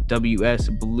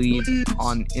KNOWS bleeds.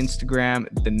 On Instagram,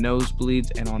 the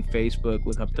Nosebleeds, and on Facebook,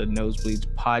 look up the Nosebleeds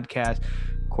podcast.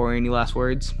 Corey, any last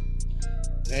words?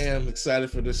 am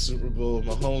excited for this Super Bowl.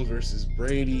 Mahomes versus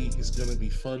Brady is going to be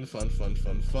fun.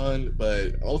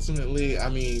 But ultimately, I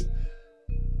mean,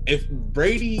 if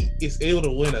Brady is able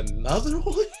to win another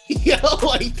one,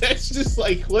 like that's just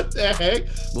like, what the heck?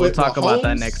 We'll but talk about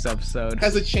that Mahomes next episode.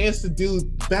 Has a chance to do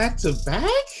back to back?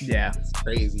 Yeah. It's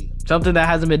crazy. Something that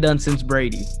hasn't been done since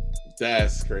Brady.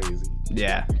 That's crazy.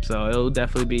 Yeah, so it'll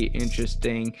definitely be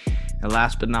interesting. And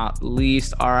last but not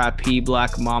least, RIP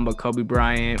Black Mamba Kobe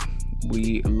Bryant.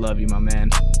 We love you, my man.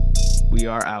 We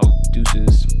are out.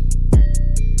 Deuces.